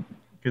happen,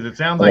 because it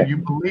sounds like you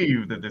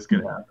believe that this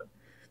could happen.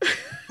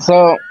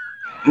 So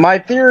my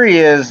theory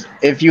is,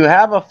 if you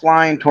have a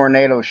flying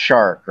tornado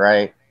shark,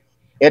 right,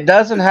 it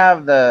doesn't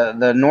have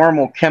the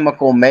normal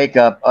chemical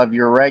makeup of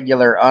your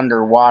regular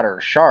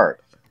underwater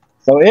shark.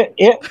 So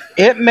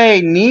it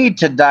may need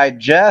to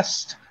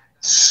digest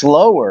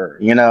slower,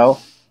 you know.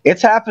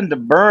 It's happened to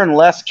burn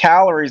less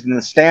calories than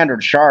the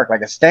standard shark.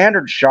 Like a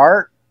standard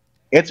shark,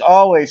 it's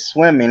always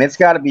swimming. It's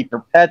got to be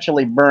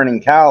perpetually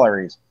burning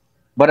calories.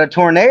 But a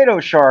tornado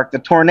shark, the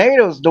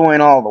tornado's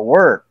doing all the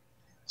work.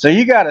 So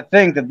you got to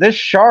think that this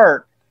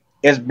shark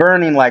is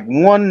burning like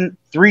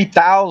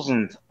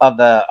 1/3000th of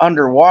the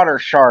underwater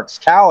shark's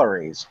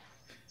calories.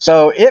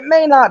 So it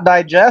may not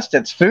digest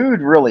its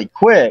food really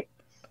quick.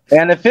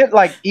 And if it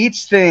like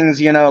eats things,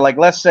 you know, like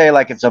let's say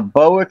like it's a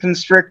boa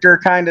constrictor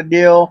kind of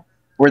deal,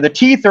 where the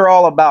teeth are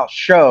all about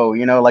show,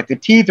 you know, like the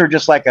teeth are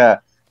just like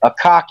a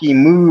cocky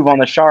move on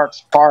the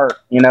shark's part,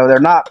 you know, they're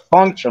not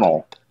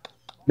functional.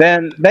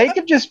 Then they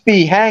could just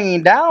be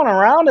hanging down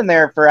around in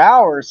there for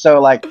hours. So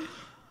like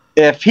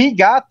if he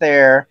got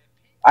there,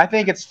 I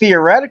think it's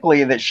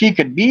theoretically that she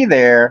could be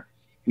there.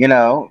 You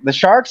know, the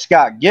shark's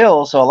got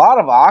gills, so a lot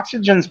of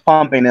oxygen's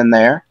pumping in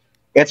there.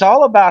 It's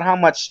all about how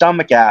much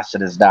stomach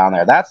acid is down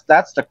there. That's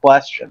the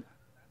question.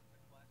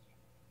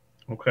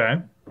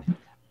 Okay.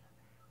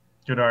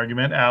 Good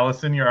argument.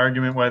 Allison, your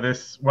argument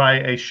why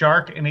a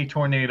shark in a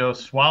tornado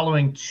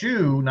swallowing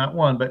two, not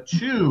one, but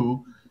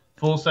two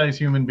full-size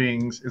human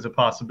beings is a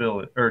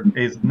possibility, or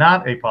is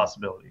not a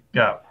possibility.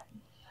 Go.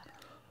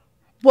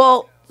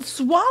 Well,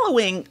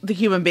 swallowing the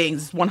human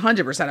beings is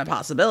 100% a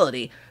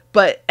possibility,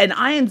 but an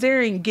Ian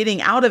Ziering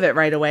getting out of it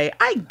right away,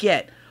 I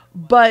get.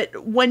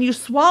 But when you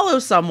swallow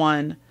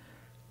someone,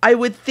 I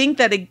would think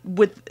that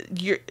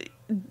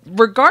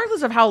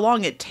regardless of how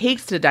long it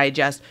takes to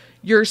digest,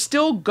 you're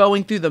still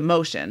going through the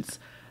motions.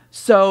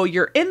 So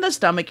you're in the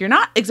stomach, you're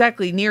not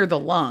exactly near the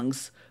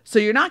lungs, so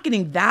you're not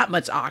getting that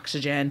much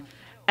oxygen.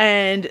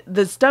 And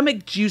the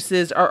stomach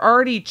juices are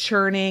already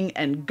churning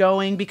and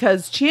going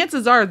because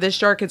chances are this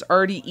shark has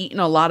already eaten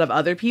a lot of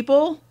other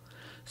people.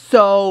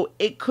 So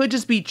it could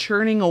just be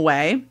churning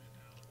away.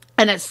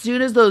 And as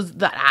soon as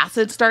the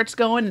acid starts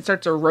going and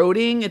starts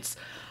eroding,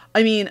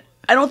 I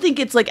don't think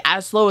it's like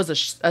as slow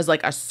as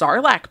like a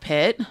sarlacc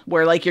pit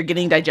where like you're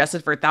getting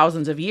digested for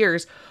thousands of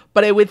years.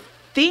 But I would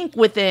think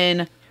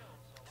within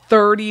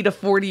 30 to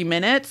 40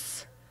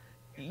 minutes,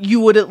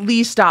 you would at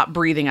least stop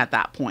breathing at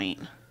that point.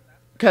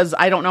 Because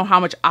I don't know how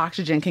much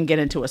oxygen can get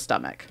into a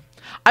stomach.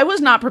 I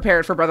was not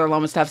prepared for Brother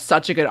Lomis to have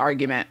such a good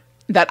argument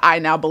that I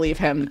now believe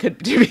him to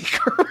be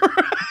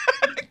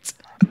correct.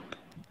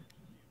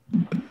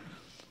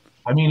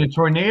 I mean, a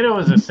tornado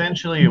is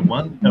essentially a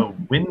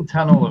wind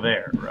tunnel of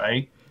air,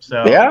 right?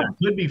 So yeah. There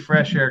could be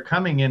fresh air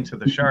coming into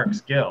the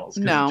shark's gills.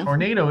 No. A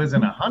tornado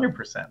isn't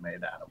 100%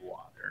 made out of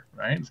water,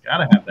 right? It's got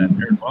to have that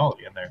air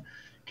quality in there.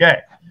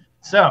 Okay,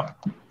 so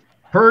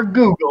per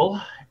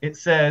Google, it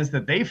says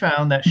that they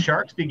found that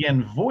sharks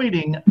begin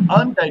voiding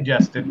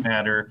undigested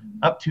matter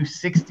up to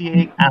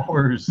 68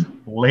 hours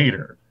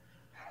later,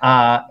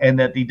 and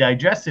that the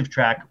digestive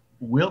tract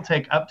will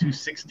take up to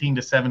 16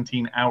 to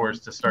 17 hours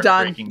to start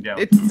breaking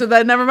down. So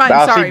that never mind.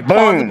 Bossy, Sorry,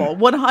 boom. plausible,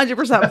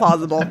 100%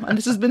 plausible. And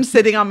this has been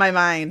sitting on my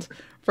mind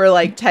for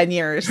like 10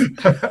 years.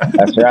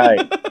 That's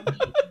right.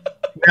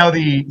 Now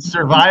the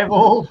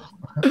survival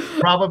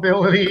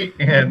probability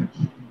and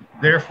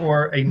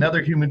therefore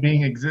another human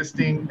being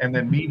existing and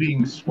then me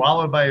being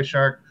swallowed by a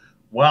shark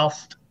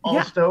whilst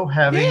also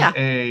having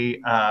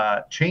a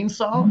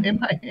chainsaw in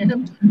my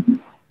hand,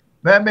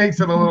 that makes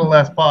it a little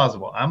less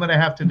plausible. I'm going to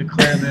have to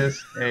declare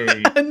this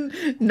a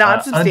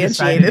not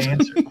substantiated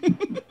answer.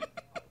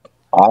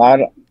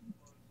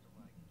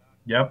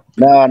 Yep.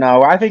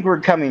 No, I think we're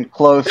coming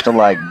close to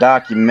like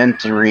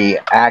documentary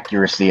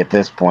accuracy at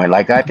this point.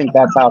 Like I think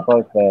that's how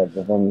close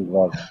the thing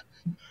was.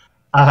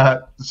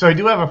 So I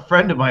do have a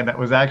friend of mine that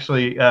was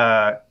actually,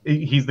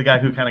 he's the guy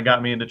who kind of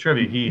got me into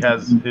trivia. He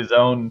has his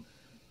own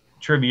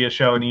trivia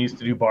show and he used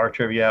to do bar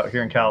trivia out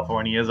here in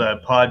California. He has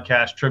a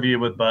podcast, Trivia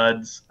with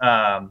Buds.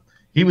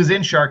 He was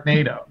in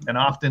Sharknado, and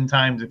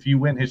oftentimes if you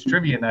win his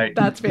trivia night,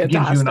 that's fantastic.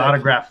 He gives you an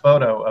autographed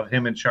photo of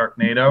him in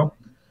Sharknado.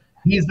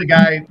 He's the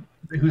guy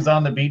who's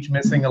on the beach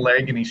missing a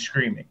leg and he's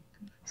screaming.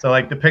 So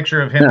like the picture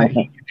of him that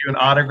he could do an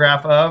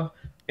autograph of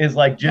is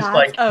like just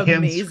that's like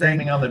amazing. Him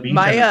screaming on the beach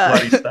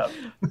and his bloody stuff.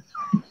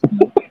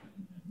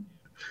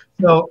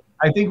 So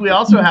I think we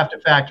also have to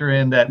factor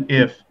in that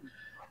if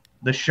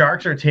the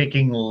sharks are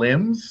taking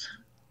limbs,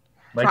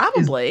 like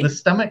probably the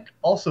stomach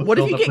also. What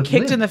if you get kicked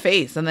limbs? in the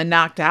face and then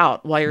knocked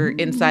out while you're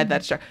inside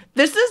that shark?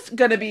 This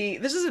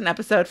is an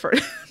episode for.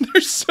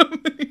 There's so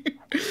many,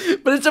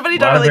 but it's so funny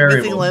talking like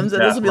missing limbs,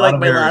 and this will be like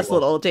my last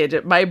little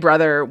tangent. My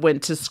brother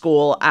went to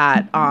school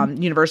at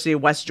University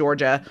of West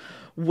Georgia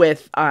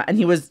with, and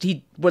he was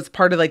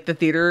part of like the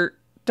theater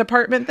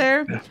department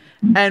there,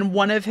 and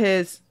one of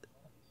the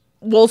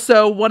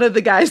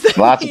guys that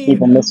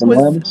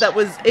that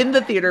was in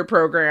the theater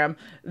program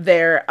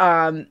there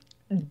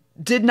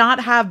did not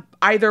have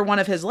either one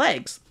of his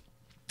legs.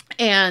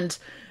 And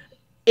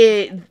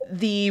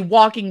The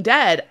Walking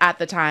Dead at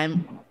the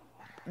time,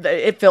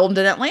 it filmed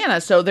in Atlanta,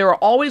 so they were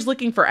always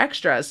looking for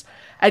extras.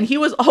 And he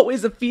was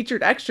always a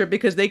featured extra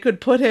because they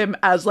could put him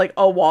as like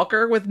a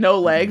walker with no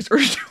legs or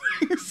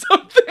doing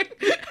something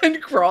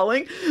and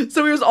crawling.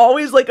 So he was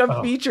always like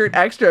a featured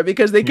extra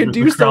because they could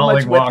do so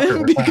much with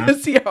him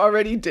because he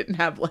already didn't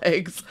have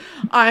legs.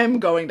 I'm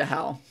going to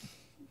hell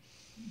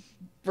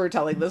for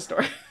telling this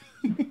story.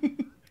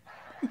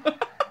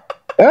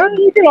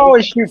 You can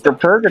always shoot for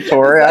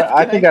purgatory.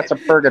 I think that's a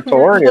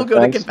purgatory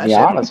offense, to be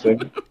honest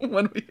with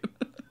you.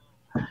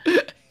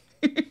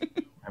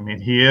 I mean,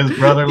 he is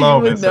Brother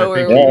Lomis.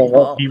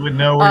 He would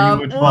know where you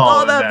would fall.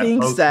 All that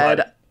being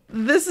said,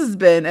 this has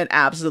been an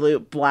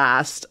absolute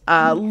blast.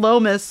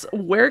 Lomis,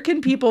 where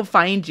can people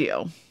find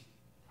you?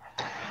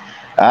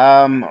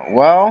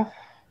 Well,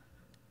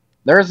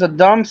 there's a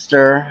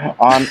dumpster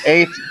on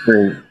 8th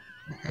Street.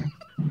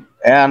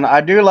 And I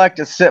do like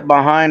to sit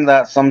behind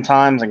that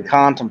sometimes and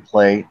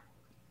contemplate.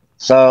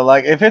 So,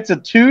 like, if it's a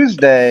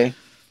Tuesday,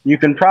 you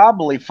can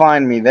probably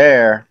find me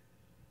there.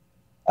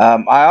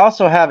 I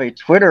also have a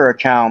Twitter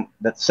account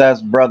that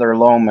says Brother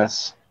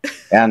Lomis,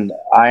 and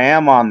I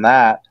am on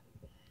that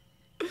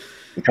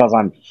because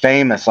I'm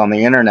famous on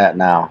the internet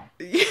now.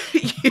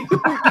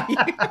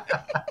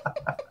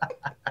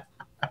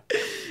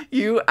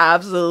 You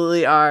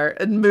absolutely are.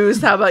 And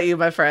Moose, how about you,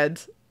 my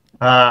friend?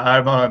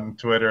 I'm on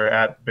Twitter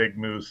at Big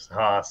Moose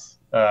Haas.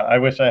 I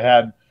wish I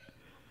had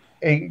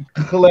a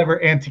clever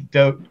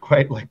anecdote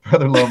quite like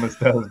Brother Lomis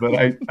does, but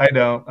I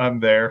don't. I'm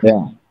there.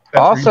 Yeah.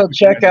 Also,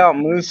 check out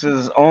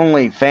Moose's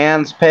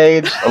OnlyFans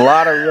page. A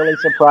lot of really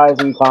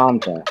surprising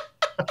content.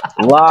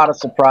 A lot of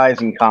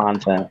surprising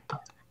content.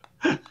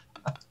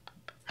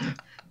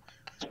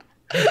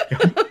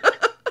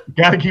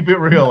 Gotta keep it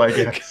real, I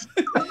guess.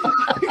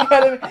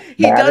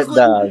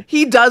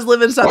 He does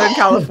live in Southern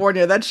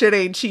California. That shit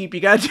ain't cheap.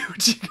 You gotta do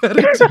what you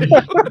gotta do.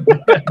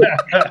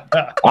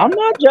 I'm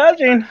not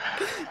judging.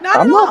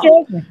 I'm not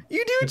judging.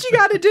 You do what you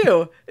gotta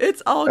do.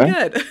 It's all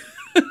good.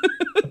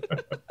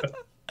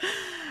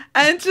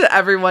 And to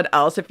everyone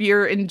else, if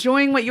you're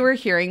enjoying what you were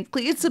hearing,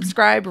 please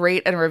subscribe,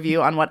 rate, and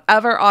review on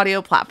whatever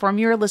audio platform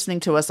you're listening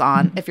to us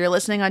on. If you're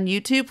listening on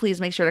YouTube, please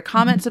make sure to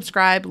comment,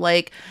 subscribe,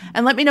 like,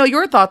 and let me know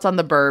your thoughts on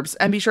the Burbs.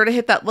 And be sure to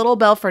hit that little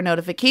bell for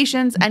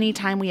notifications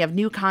anytime we have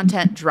new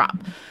content drop.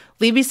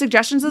 Leave me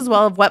suggestions as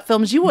well of what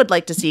films you would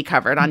like to see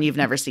covered on You've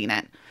Never Seen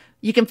It.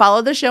 You can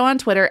follow the show on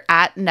Twitter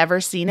at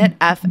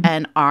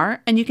NeverSeenItFNR,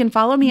 and you can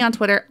follow me on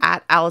Twitter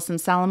at Allison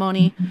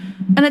Salamone.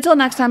 And until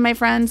next time, my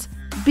friends,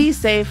 be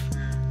safe.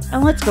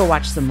 And let's go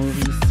watch some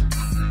movies.